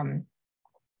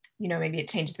 maybe it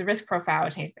changes the risk profile,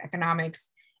 it changes the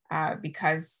economics,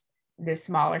 because this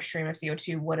smaller stream of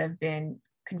CO2 would have been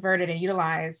converted and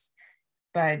utilized,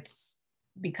 but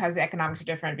because the economics are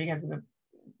different, because of the,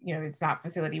 it's not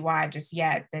facility wide just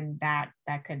yet, then that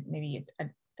could maybe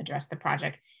address the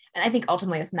project. And I think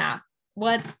ultimately it's not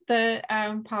what the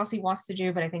policy wants to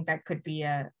do, but I think that could be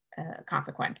a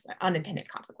consequence, an unintended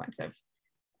consequence of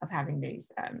having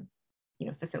these,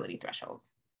 facility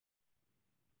thresholds.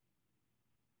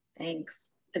 Thanks.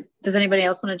 Does anybody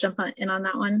else want to jump in on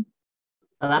that one?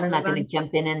 Well, I'm not going to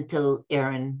jump in until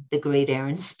Erin, the great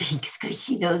Erin, speaks, because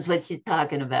she knows what she's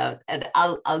talking about. And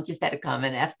I'll just add a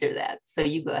comment after that. So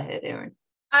you go ahead, Erin.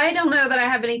 I don't know that I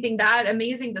have anything that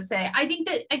amazing to say. I think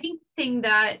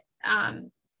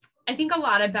a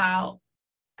lot about,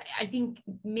 I think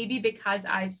maybe because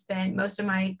I've spent most of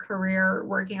my career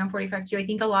working on 45Q, I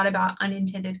think a lot about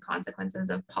unintended consequences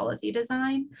of policy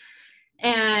design.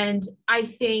 And I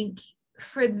think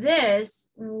for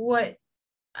this, what,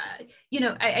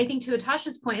 I think to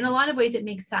Atasha's point, in a lot of ways it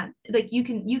makes sense. Like you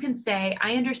can say,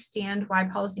 I understand why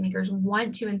policymakers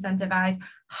want to incentivize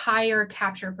higher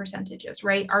capture percentages,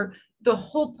 right? The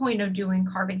whole point of doing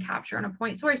carbon capture on a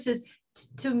point source is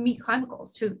to meet climate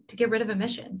goals, to get rid of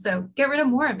emissions. So get rid of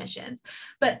more emissions.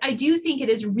 But I do think it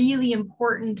is really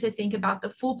important to think about the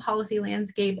full policy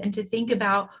landscape and to think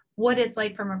about what it's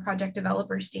like from a project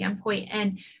developer standpoint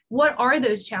and what are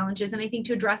those challenges, and I think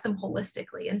to address them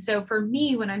holistically. And so for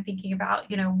me, when I'm thinking about,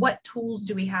 what tools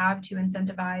do we have to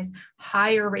incentivize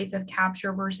higher rates of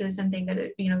capture versus something that,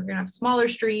 you're gonna have smaller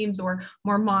streams or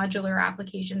more modular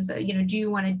applications, do you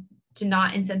want to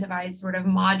not incentivize sort of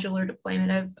modular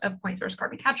deployment of point source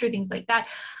carbon capture, things like that.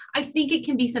 I think it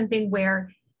can be something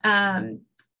where,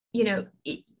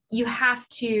 you have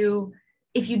to,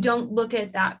 if you don't look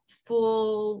at that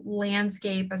full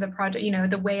landscape as a project,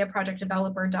 the way a project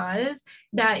developer does,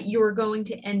 that you're going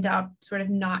to end up sort of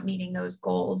not meeting those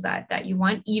goals that you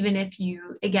want, even if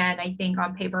you, again, I think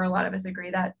on paper, a lot of us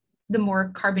agree that the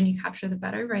more carbon you capture, the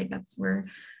better, right? That's where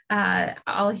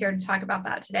all here to talk about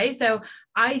that today. So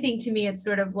I think to me, it's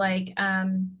sort of like,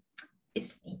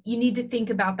 if you need to think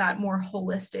about that more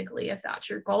holistically, if that's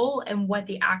your goal, and what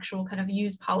the actual kind of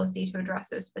use policy to address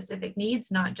those specific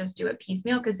needs, not just do it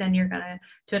piecemeal, because then you're going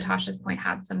to Atasha's point,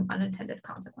 have some unintended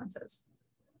consequences.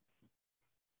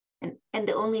 And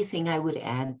the only thing I would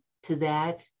add to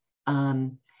that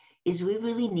is we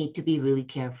really need to be really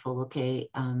careful, okay?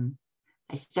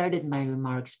 I started my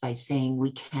remarks by saying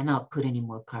we cannot put any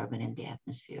more carbon in the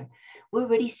atmosphere. We're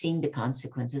already seeing the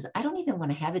consequences. I don't even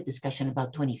want to have a discussion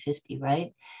about 2050,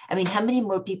 right? I mean, how many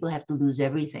more people have to lose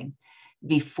everything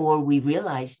before we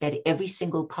realize that every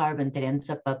single carbon that ends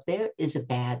up there is a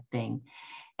bad thing.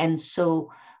 And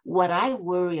so what I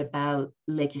worry about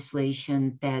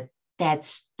legislation that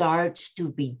starts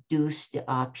to reduce the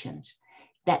options,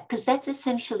 because that's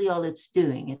essentially all it's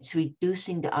doing. It's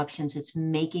reducing the options. It's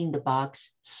making the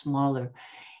box smaller.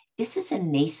 This is a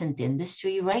nascent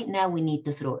industry. Right now, we need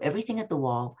to throw everything at the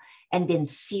wall and then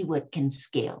see what can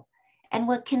scale. And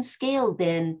what can scale,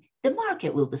 then the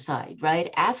market will decide,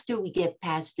 right? After we get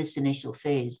past this initial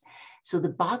phase. So the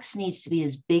box needs to be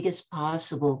as big as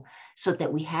possible so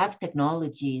that we have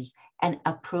technologies and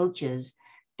approaches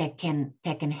that can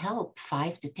help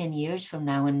 5 to 10 years from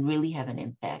now and really have an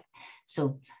impact.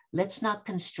 So let's not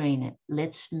constrain it.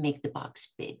 Let's make the box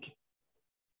big.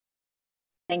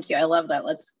 Thank you. I love that.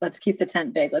 Let's keep the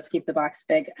tent big. Let's keep the box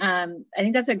big. I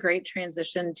think that's a great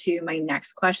transition to my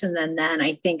next question. And then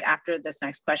I think after this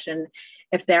next question,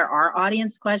 if there are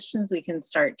audience questions, we can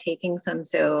start taking some.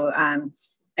 So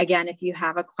again, if you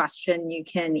have a question, you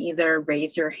can either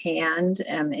raise your hand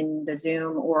in the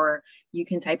Zoom, or you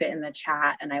can type it in the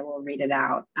chat and I will read it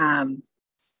out.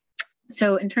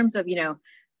 So in terms of,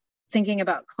 thinking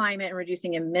about climate and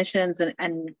reducing emissions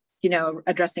and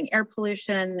addressing air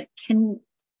pollution,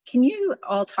 can you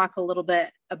all talk a little bit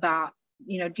about,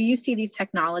 do you see these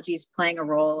technologies playing a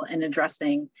role in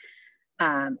addressing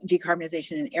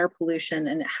decarbonization and air pollution,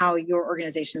 and how your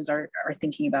organizations are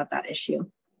thinking about that issue?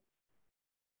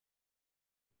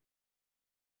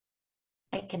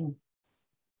 I can.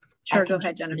 Sure, go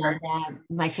ahead, Jennifer.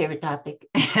 My favorite topic.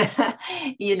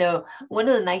 One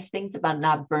of the nice things about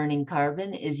not burning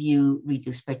carbon is you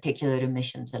reduce particulate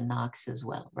emissions and NOx as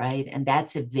well, right? And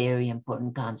that's a very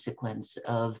important consequence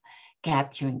of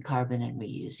capturing carbon and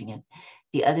reusing it.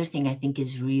 The other thing I think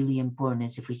is really important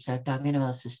is if we start talking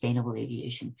about sustainable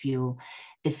aviation fuel,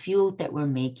 the fuel that we're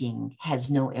making has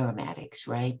no aromatics,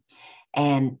 right?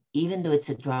 And even though it's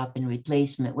a drop-in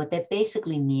replacement, what that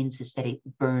basically means is that it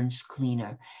burns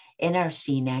cleaner.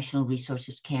 NRC, National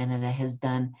Resources Canada, has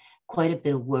done quite a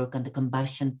bit of work on the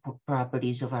combustion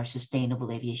properties of our sustainable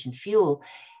aviation fuel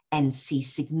and see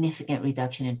significant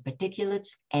reduction in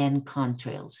particulates and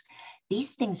contrails.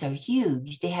 These things are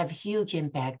huge. They have huge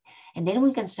impact. And then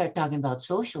we can start talking about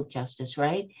social justice,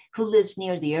 right? Who lives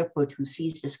near the airport, who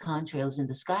sees these contrails in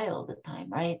the sky all the time,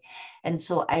 right? And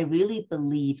so I really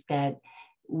believe that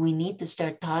we need to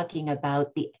start talking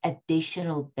about the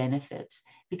additional benefits,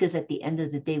 because at the end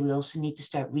of the day, we also need to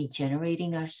start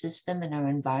regenerating our system and our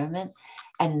environment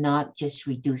and not just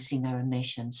reducing our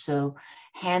emissions. So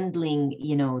handling,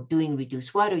 doing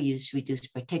reduced water use,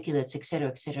 reduced particulates, et cetera,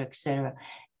 et cetera, et cetera.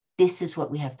 This is what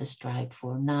we have to strive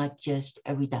for, not just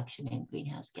a reduction in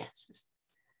greenhouse gases.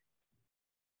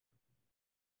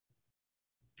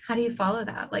 How do you follow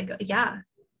that?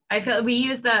 I feel we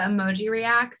use the emoji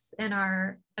reacts in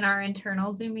our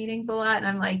internal Zoom meetings a lot,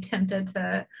 and I'm tempted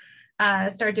to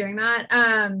start doing that.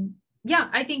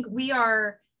 I think we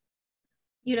are,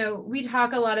 we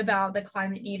talk a lot about the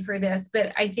climate need for this,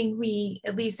 but I think we,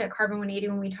 at least at Carbon 180,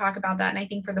 when we talk about that, and I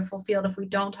think for the full field, if we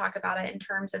don't talk about it in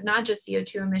terms of not just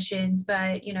CO2 emissions,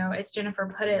 but, as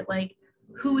Jennifer put it,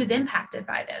 who is impacted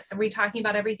by this? Are we talking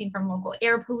about everything from local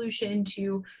air pollution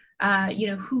to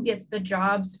who gets the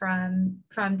jobs from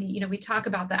the, we talk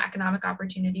about the economic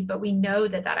opportunity, but we know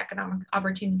that economic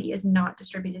opportunity is not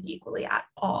distributed equally at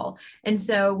all. And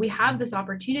so we have this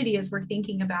opportunity as we're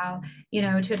thinking about, to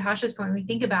Atasha's point, we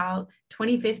think about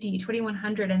 2050,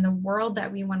 2100 and the world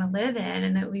that we want to live in,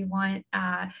 and that we want,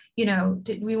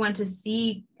 we want to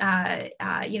see,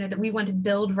 that we want to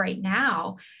build right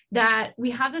now, that we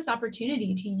have this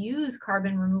opportunity to use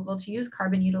carbon removal, to use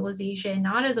carbon utilization,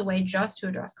 not as a way just to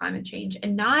address climate change,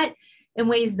 and not in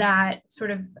ways that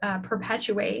sort of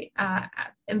perpetuate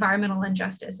environmental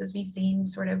injustice, as we've seen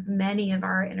sort of many of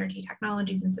our energy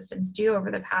technologies and systems do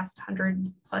over the past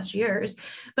 100+ years,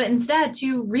 but instead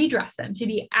to redress them, to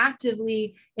be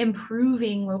actively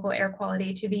improving local air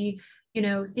quality, to be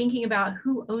thinking about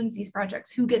who owns these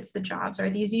projects, who gets the jobs, are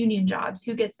these union jobs,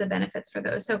 who gets the benefits for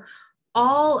those. So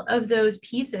all of those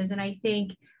pieces, and I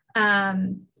think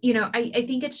I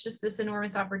think it's just this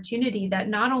enormous opportunity that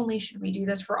not only should we do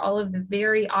this for all of the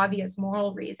very obvious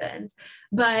moral reasons,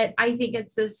 but I think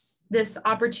it's this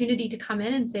opportunity to come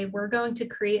in and say, we're going to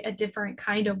create a different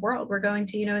kind of world. We're going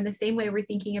to, in the same way we're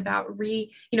thinking about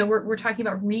we're talking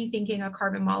about rethinking a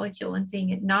carbon molecule and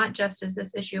seeing it not just as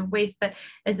this issue of waste, but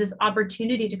as this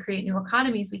opportunity to create new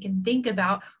economies. We can think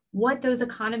about what those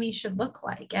economies should look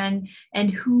like and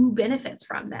who benefits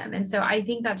from them. And so I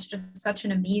think that's just such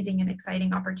an amazing and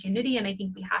exciting opportunity. And I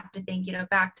think we have to think,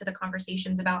 back to the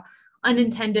conversations about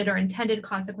unintended or intended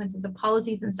consequences of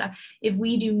policies and stuff, if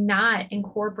we do not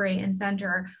incorporate and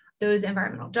center those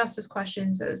environmental justice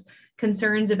questions, those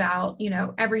concerns about,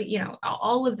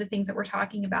 all of the things that we're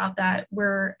talking about, that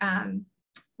we're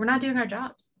not doing our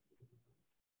jobs.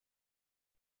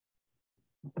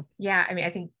 Yeah, I mean, I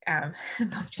think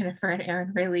both Jennifer and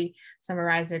Erin really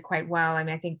summarized it quite well. I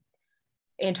mean, I think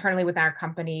internally with our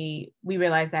company, we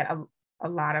realized that a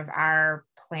lot of our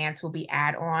plants will be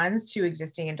add-ons to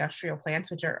existing industrial plants,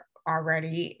 which are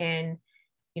already in,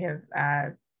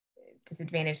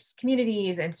 disadvantaged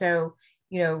communities. And so,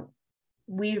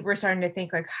 we were starting to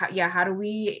think like, how do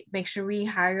we make sure we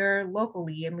hire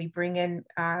locally and we bring in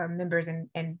members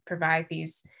and provide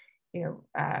these,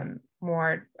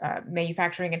 more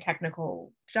manufacturing and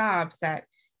technical jobs that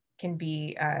can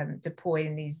be deployed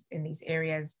in these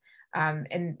areas.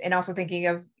 And also thinking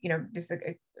of, just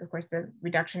of course, the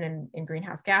reduction in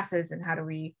greenhouse gases, and how do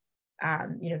we,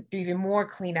 do even more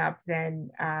cleanup than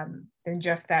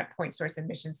just that point source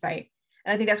emission site.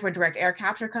 And I think that's where direct air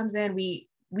capture comes in. We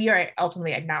are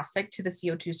ultimately agnostic to the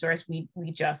CO2 source. We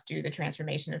just do the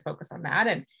transformation and focus on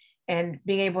that. And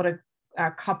being able to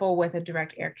couple with a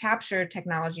direct air capture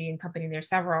technology and company, there's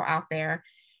several out there.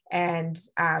 And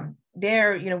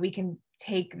there, we can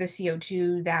take the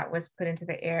CO2 that was put into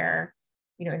the air,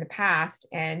 in the past,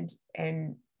 and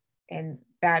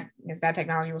that that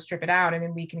technology will strip it out, and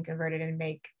then we can convert it and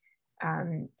make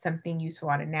something useful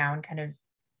out of now, and kind of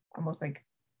almost like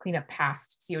clean up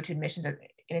past CO2 emissions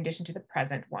in addition to the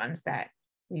present ones that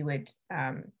we would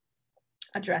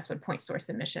address with point source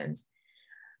emissions.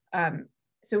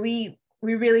 So we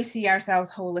really see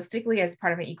ourselves holistically as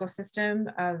part of an ecosystem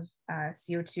of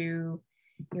CO2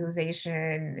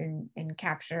 utilization and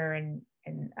capture, and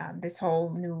this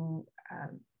whole new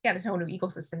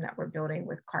ecosystem that we're building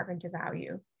with carbon to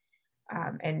value,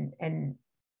 and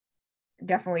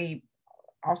definitely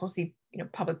also see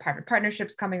public-private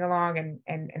partnerships coming along,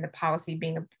 and the policy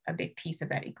being a big piece of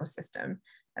that ecosystem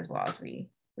as well as we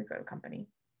grow the company.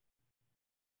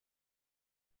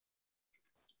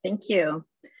 Thank you.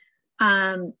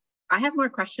 I have more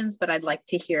questions, but I'd like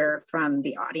to hear from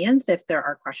the audience. If there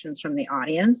are questions from the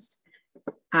audience,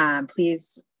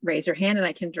 please raise your hand and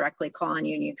I can directly call on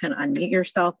you, and you can unmute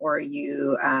yourself, or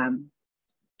you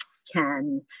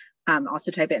can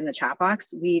also type it in the chat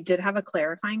box. We did have a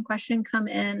clarifying question come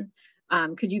in.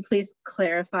 Could you please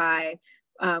clarify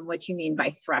what you mean by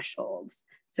thresholds?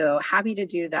 So happy to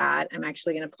do that. I'm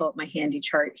actually going to pull up my handy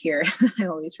chart here that I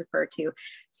always refer to.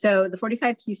 So the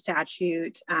 45Q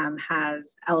statute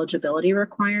has eligibility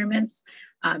requirements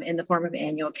in the form of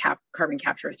annual carbon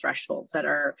capture thresholds that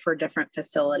are for different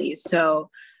facilities. So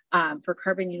for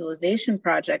carbon utilization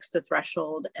projects, the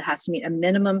threshold has to meet a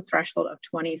minimum threshold of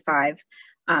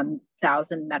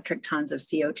 25,000 metric tons of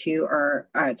CO2 or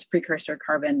its precursor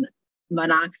carbon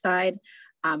monoxide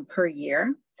per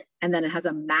year. And then it has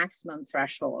a maximum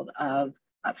threshold of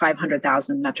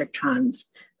 500,000 metric tons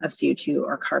of CO2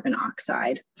 or carbon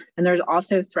oxide. And there's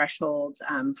also thresholds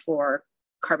for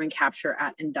carbon capture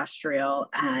at industrial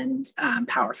and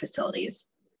power facilities.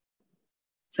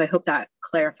 So I hope that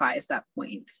clarifies that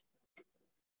point.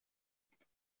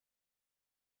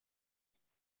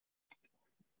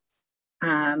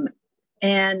 And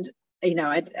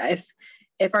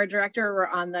if our director were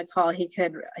on the call, he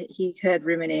could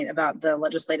ruminate about the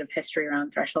legislative history around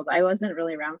thresholds. I wasn't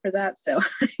really around for that, so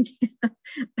I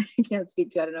can't speak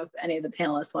to it. I don't know if any of the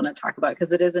panelists want to talk about it,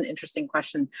 because it is an interesting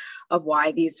question of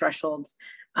why these thresholds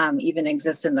even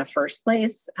exist in the first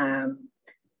place. I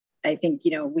think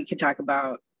we could talk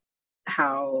about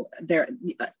how the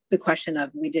question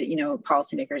of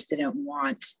policymakers didn't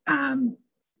want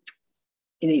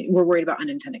we're worried about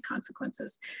unintended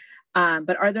consequences.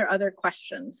 But are there other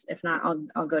questions? If not,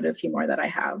 I'll go to a few more that I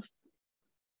have.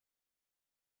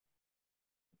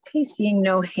 Okay, seeing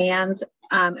no hands.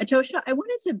 Atosha, I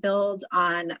wanted to build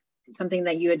on something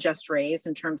that you had just raised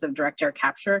in terms of direct air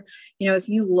capture. If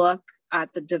you look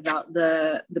at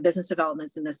the business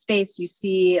developments in this space, you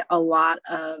see a lot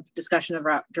of discussion of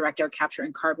direct air capture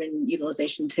and carbon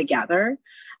utilization together.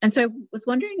 And so I was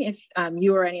wondering if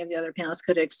you or any of the other panelists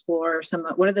could explore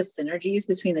what are the synergies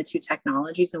between the two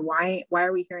technologies, and why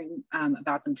are we hearing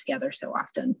about them together so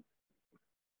often?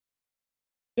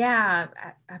 Yeah,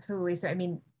 absolutely. So, I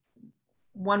mean,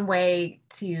 one way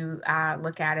to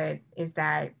look at it is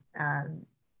that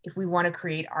if we want to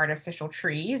create artificial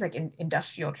trees, like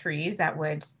industrial trees that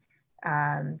would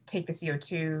take the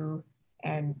CO2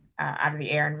 and out of the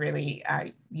air and really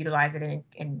utilize it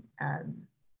and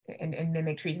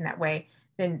mimic trees in that way,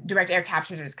 then direct air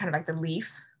capture is kind of like the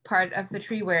leaf part of the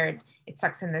tree where it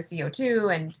sucks in the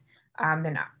CO2 and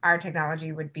then our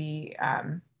technology would be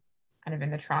kind of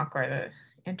in the trunk or the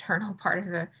internal part of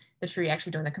the tree,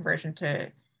 actually doing the conversion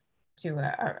to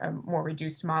a more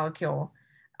reduced molecule.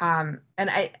 And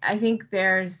I think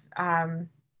there's,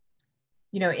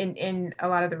 you know, in a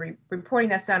lot of the reporting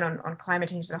that's done on climate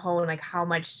change as a whole, and like how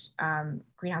much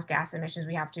greenhouse gas emissions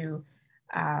we have to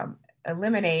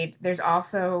eliminate, there's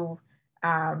also,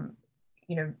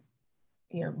 you know,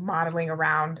 modeling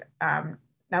around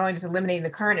not only just eliminating the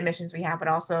current emissions we have, but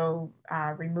also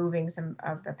removing some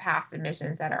of the past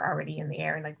emissions that are already in the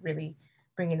air and like really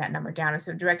bringing that number down. And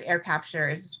so direct air capture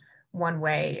is one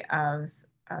way of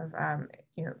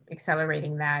you know,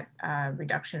 accelerating that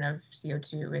reduction of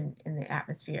CO2 in the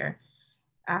atmosphere.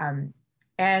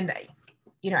 And,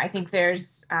 you know, I think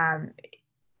there's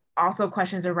also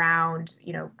questions around,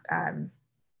 you know,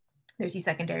 there's these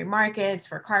secondary markets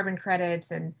for carbon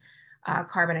credits and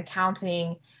carbon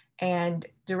accounting, and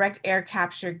direct air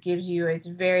capture gives you a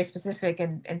very specific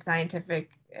and scientific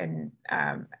and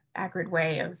accurate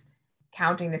way of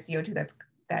counting the CO2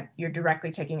 that you're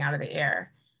directly taking out of the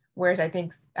air. Whereas I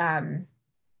think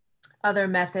other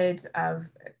methods of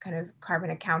kind of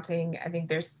carbon accounting, I think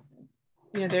there's,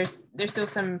 you know, there's still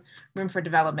some room for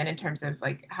development in terms of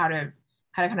like how to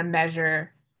kind of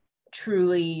measure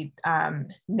truly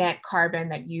net carbon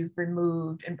that you've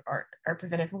removed or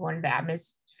prevented from going into the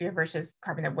atmosphere versus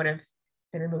carbon that would have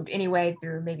been removed anyway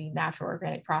through maybe natural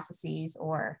organic processes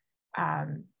or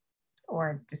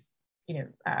just, you know,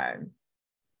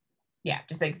 yeah,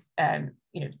 just like,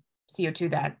 you know,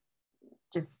 CO2 that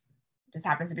just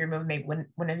happens to be removed, maybe wouldn't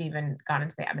have even gone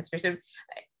into the atmosphere. So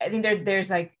I think there's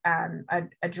like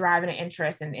a drive and an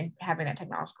interest in having that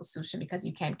technological solution because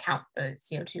you can count the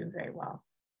CO2 very well.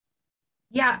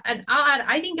 Yeah, and I'll add,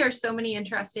 I think there's so many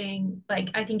interesting,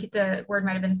 like, I think the word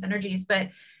might have been synergies, but,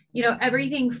 you know,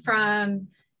 everything from,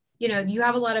 you know, you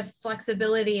have a lot of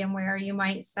flexibility in where you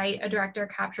might site a direct air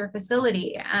capture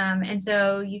facility. And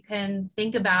so you can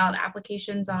think about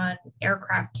applications on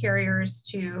aircraft carriers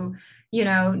to, you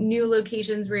know, new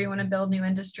locations where you want to build new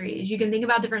industries. You can think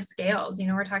about different scales. You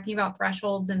know, we're talking about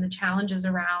thresholds and the challenges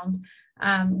around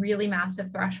really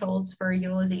massive thresholds for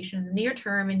utilization in the near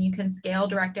term, and you can scale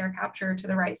direct air capture to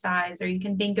the right size. Or you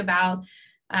can think about,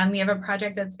 we have a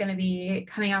project that's going to be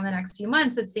coming on the next few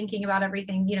months that's thinking about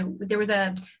everything. You know, there was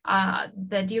the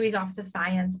DOE's Office of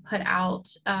Science put out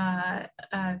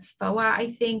FOA,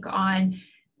 I think, on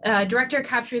direct air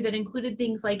capture that included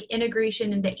things like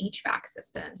integration into HVAC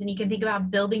systems. And you can think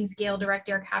about building scale direct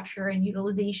air capture and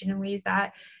utilization in ways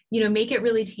that, you know, make it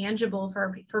really tangible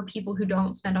for people who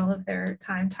don't spend all of their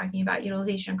time talking about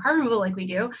utilization and carbon removal like we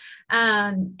do.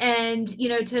 And, you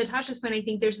know, to Tasha's point, I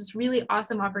think there's this really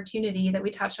awesome opportunity that we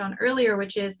touched on earlier,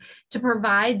 which is to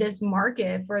provide this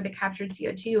market for the captured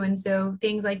CO2. And so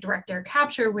things like direct air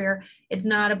capture, where it's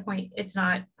not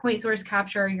point source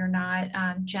capture, you're not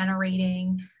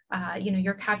generating, you know,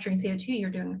 you're capturing CO2, you're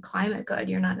doing a climate good.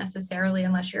 You're not necessarily,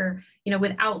 unless you're, you know,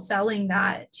 without selling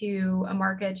that to a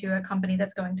market, to a company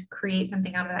that's going to create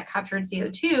something out of that captured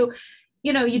CO2,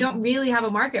 you know, you don't really have a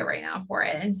market right now for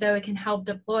it. And so it can help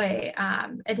deploy,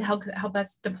 it help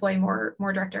us deploy more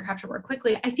direct air capture more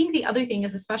quickly. I think the other thing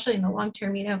is, especially in the long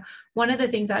term, you know, one of the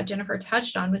things that Jennifer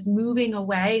touched on was moving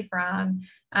away from,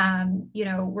 you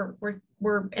know,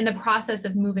 we're in the process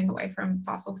of moving away from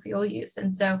fossil fuel use.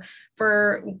 And so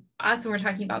for us, when we're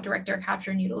talking about direct air capture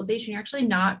and utilization, you're actually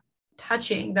not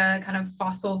touching the kind of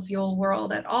fossil fuel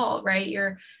world at all, right?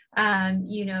 You're,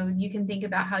 you know, you can think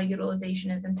about how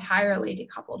utilization is entirely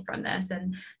decoupled from this.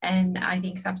 And I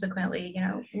think subsequently, you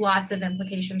know, lots of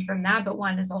implications from that, but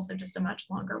one is also just a much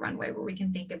longer runway where we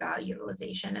can think about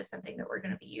utilization as something that we're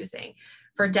going to be using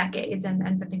for decades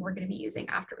and something we're going to be using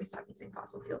after we stop using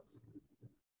fossil fuels.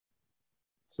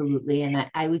 Absolutely.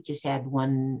 And I would just add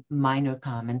one minor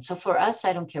comment. So for us,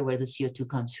 I don't care where the CO2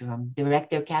 comes from,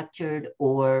 direct air captured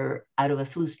or out of a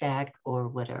flue stack or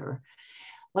whatever.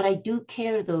 What I do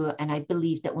care though, and I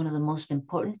believe that one of the most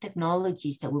important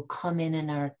technologies that will come in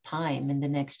our time in the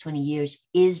next 20 years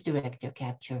is direct air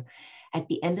capture. At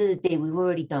the end of the day, we've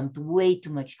already dumped way too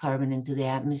much carbon into the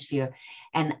atmosphere.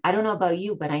 And I don't know about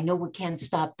you, but I know we can't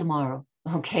stop tomorrow.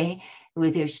 Okay,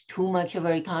 there's too much of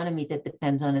our economy that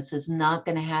depends on it, so it's not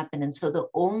going to happen. And so the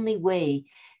only way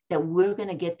that we're going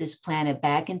to get this planet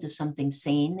back into something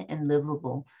sane and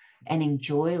livable and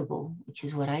enjoyable, which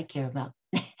is what I care about,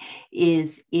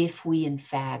 is if we in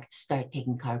fact start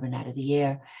taking carbon out of the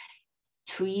air.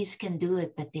 Trees can do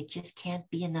it, but there just can't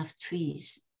be enough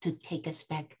trees to take us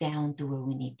back down to where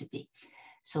we need to be.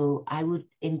 So I would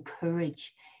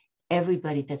encourage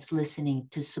everybody that's listening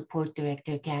to support direct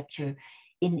air capture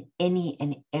in any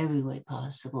and every way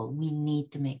possible. We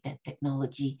need to make that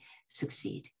technology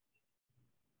succeed.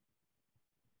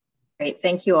 Great,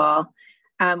 thank you all.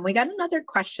 We got another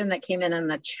question that came in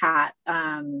the chat.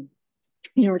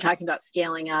 We're talking about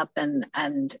scaling up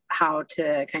and how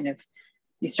to kind of,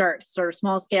 you start sort of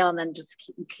small scale and then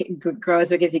just grow as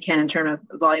big as you can in terms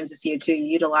of volumes of CO2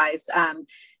 utilized.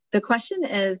 The question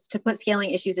is, to put scaling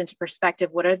issues into perspective,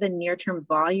 what are the near-term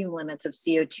volume limits of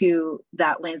CO2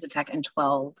 that LanzaTech and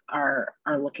 12 are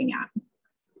looking at?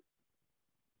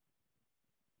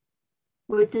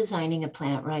 We're designing a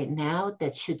plant right now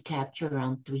that should capture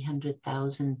around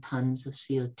 300,000 tons of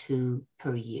CO2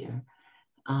 per year.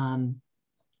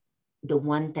 The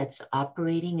one that's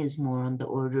operating is more on the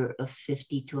order of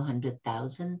 50 to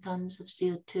 100,000 tons of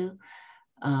CO2.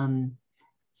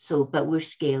 But we're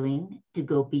scaling to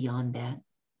go beyond that.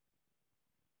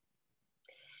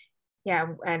 Yeah,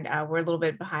 and we're a little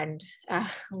bit behind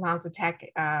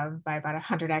LanzaTech by about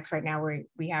 100x right now.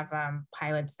 We have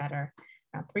pilots that are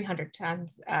 300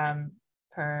 tons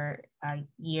per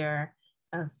year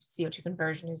of CO2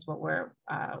 conversion is what we're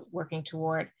working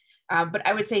toward. But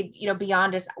I would say,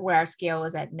 beyond just where our scale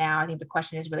is at now, I think the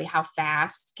question is really how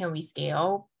fast can we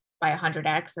scale by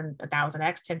 100x and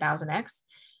 1,000x, 10,000x.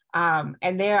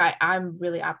 And there, I'm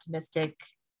really optimistic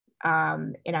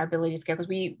in our ability to scale, because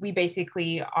we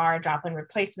basically are a drop-in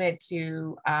replacement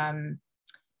to water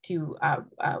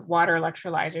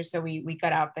electrolyzers. So we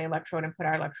cut out the electrode and put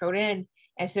our electrode in.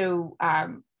 And so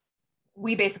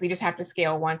we basically just have to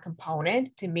scale one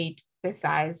component to meet the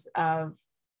size of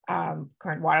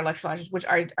current water electrolyzers, which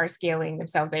are scaling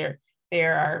themselves. They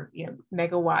are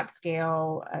megawatt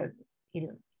scale,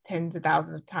 tens of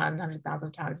thousands of tons, hundreds of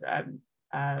thousands of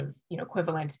tons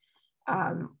equivalent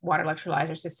water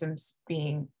electrolyzer systems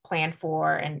being planned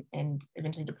for and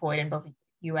eventually deployed in both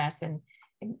US and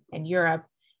Europe.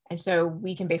 And so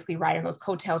we can basically ride on those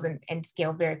coattails and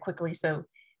scale very quickly. So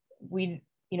we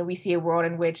see a world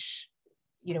in which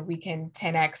we can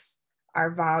 10x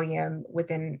our volume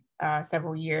within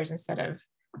several years instead of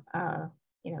a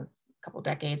couple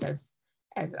decades, as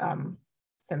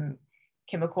some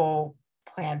chemical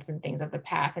plants and things of the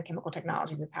past and chemical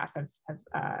technologies of the past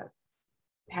have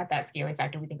had that scaling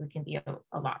factor. We think we can be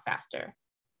a lot faster.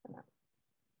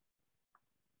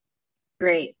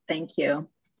 Great, thank you.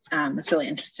 That's really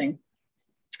interesting.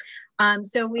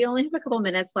 So we only have a couple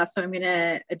minutes left, so I'm going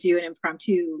to do an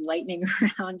impromptu lightning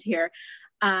round here.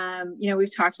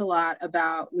 We've talked a lot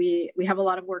about, we have a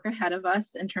lot of work ahead of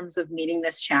us in terms of meeting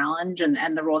this challenge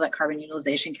and the role that carbon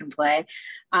utilization can play.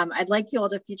 I'd like you all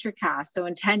to future cast. So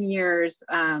in 10 years,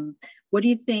 what do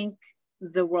you think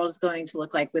the world is going to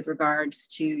look like with regards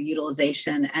to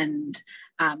utilization, and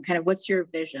kind of what's your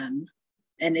vision?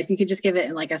 And if you could just give it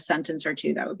in like a sentence or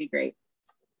two, that would be great.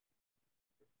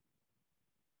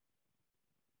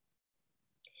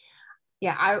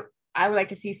 Yeah, I would like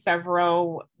to see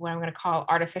several, what I'm going to call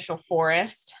artificial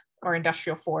forests or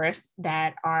industrial forests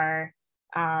that are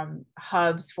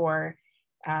hubs for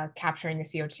capturing the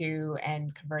CO2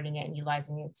 and converting it and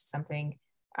utilizing it to something,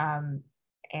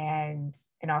 and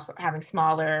also having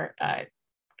smaller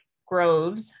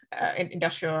groves,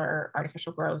 industrial or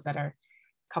artificial groves that are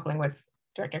coupling with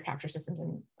direct air capture systems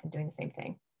and doing the same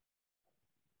thing.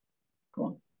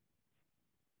 Cool.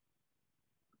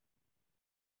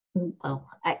 Well,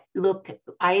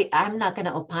 I'm not going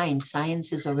to opine.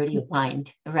 Science is already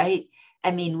opined, right?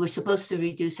 I mean, we're supposed to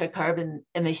reduce our carbon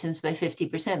emissions by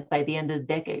 50% by the end of the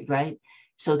decade, right?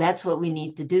 So that's what we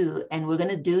need to do. And we're going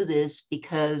to do this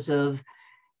because of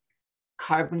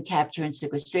carbon capture and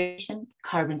sequestration,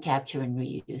 carbon capture and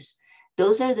reuse.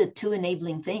 Those are the two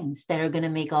enabling things that are going to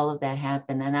make all of that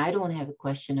happen. And I don't have a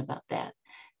question about that.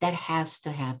 That has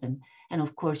to happen. And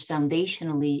of course,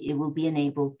 foundationally, it will be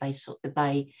enabled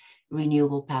by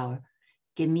renewable power.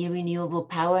 Give me renewable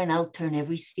power and I'll turn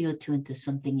every CO2 into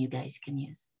something you guys can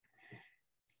use.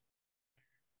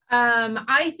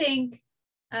 I think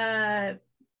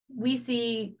we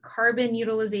see carbon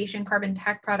utilization, carbon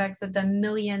tech products at the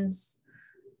millions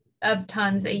of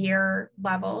tons a year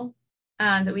level,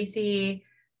 that we see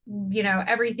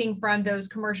everything from those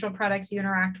commercial products you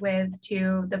interact with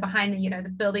to the behind the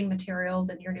building materials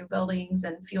in your new buildings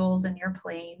and fuels in your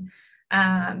plane,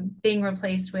 being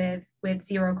replaced with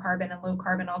zero carbon and low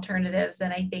carbon alternatives.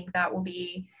 And I think that will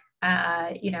be,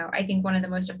 I think one of the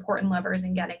most important levers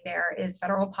in getting there is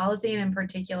federal policy. And in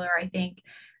particular, I think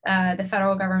the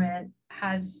federal government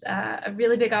has a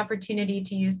really big opportunity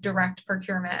to use direct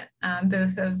procurement,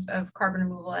 both of carbon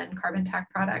removal and carbon tech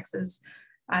products as,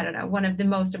 one of the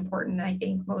most important, I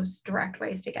think, most direct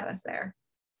ways to get us there.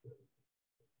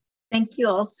 Thank you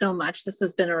all so much. This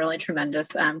has been a really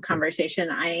tremendous conversation.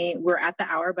 We're at the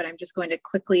hour, but I'm just going to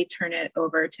quickly turn it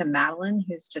over to Madeline,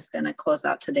 who's just going to close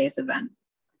out today's event.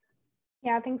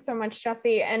 Yeah, thanks so much,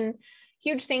 Jesse. And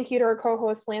huge thank you to our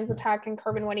co-hosts, LanzaTech and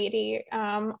Carbon 180,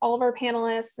 all of our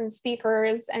panelists and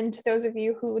speakers, and to those of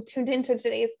you who tuned into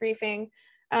today's briefing.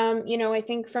 I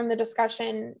think from the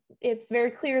discussion, it's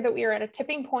very clear that we are at a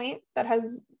tipping point that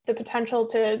has the potential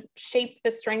to shape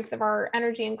the strength of our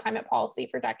energy and climate policy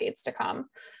for decades to come.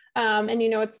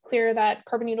 It's clear that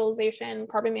carbon utilization,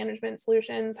 carbon management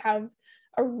solutions have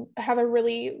a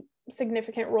really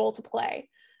significant role to play.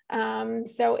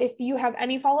 So if you have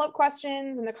any follow-up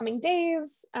questions in the coming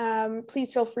days,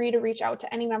 please feel free to reach out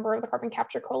to any member of the Carbon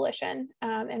Capture Coalition,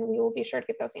 and we will be sure to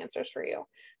get those answers for you.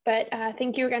 But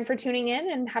thank you again for tuning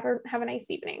in, and have a nice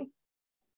evening.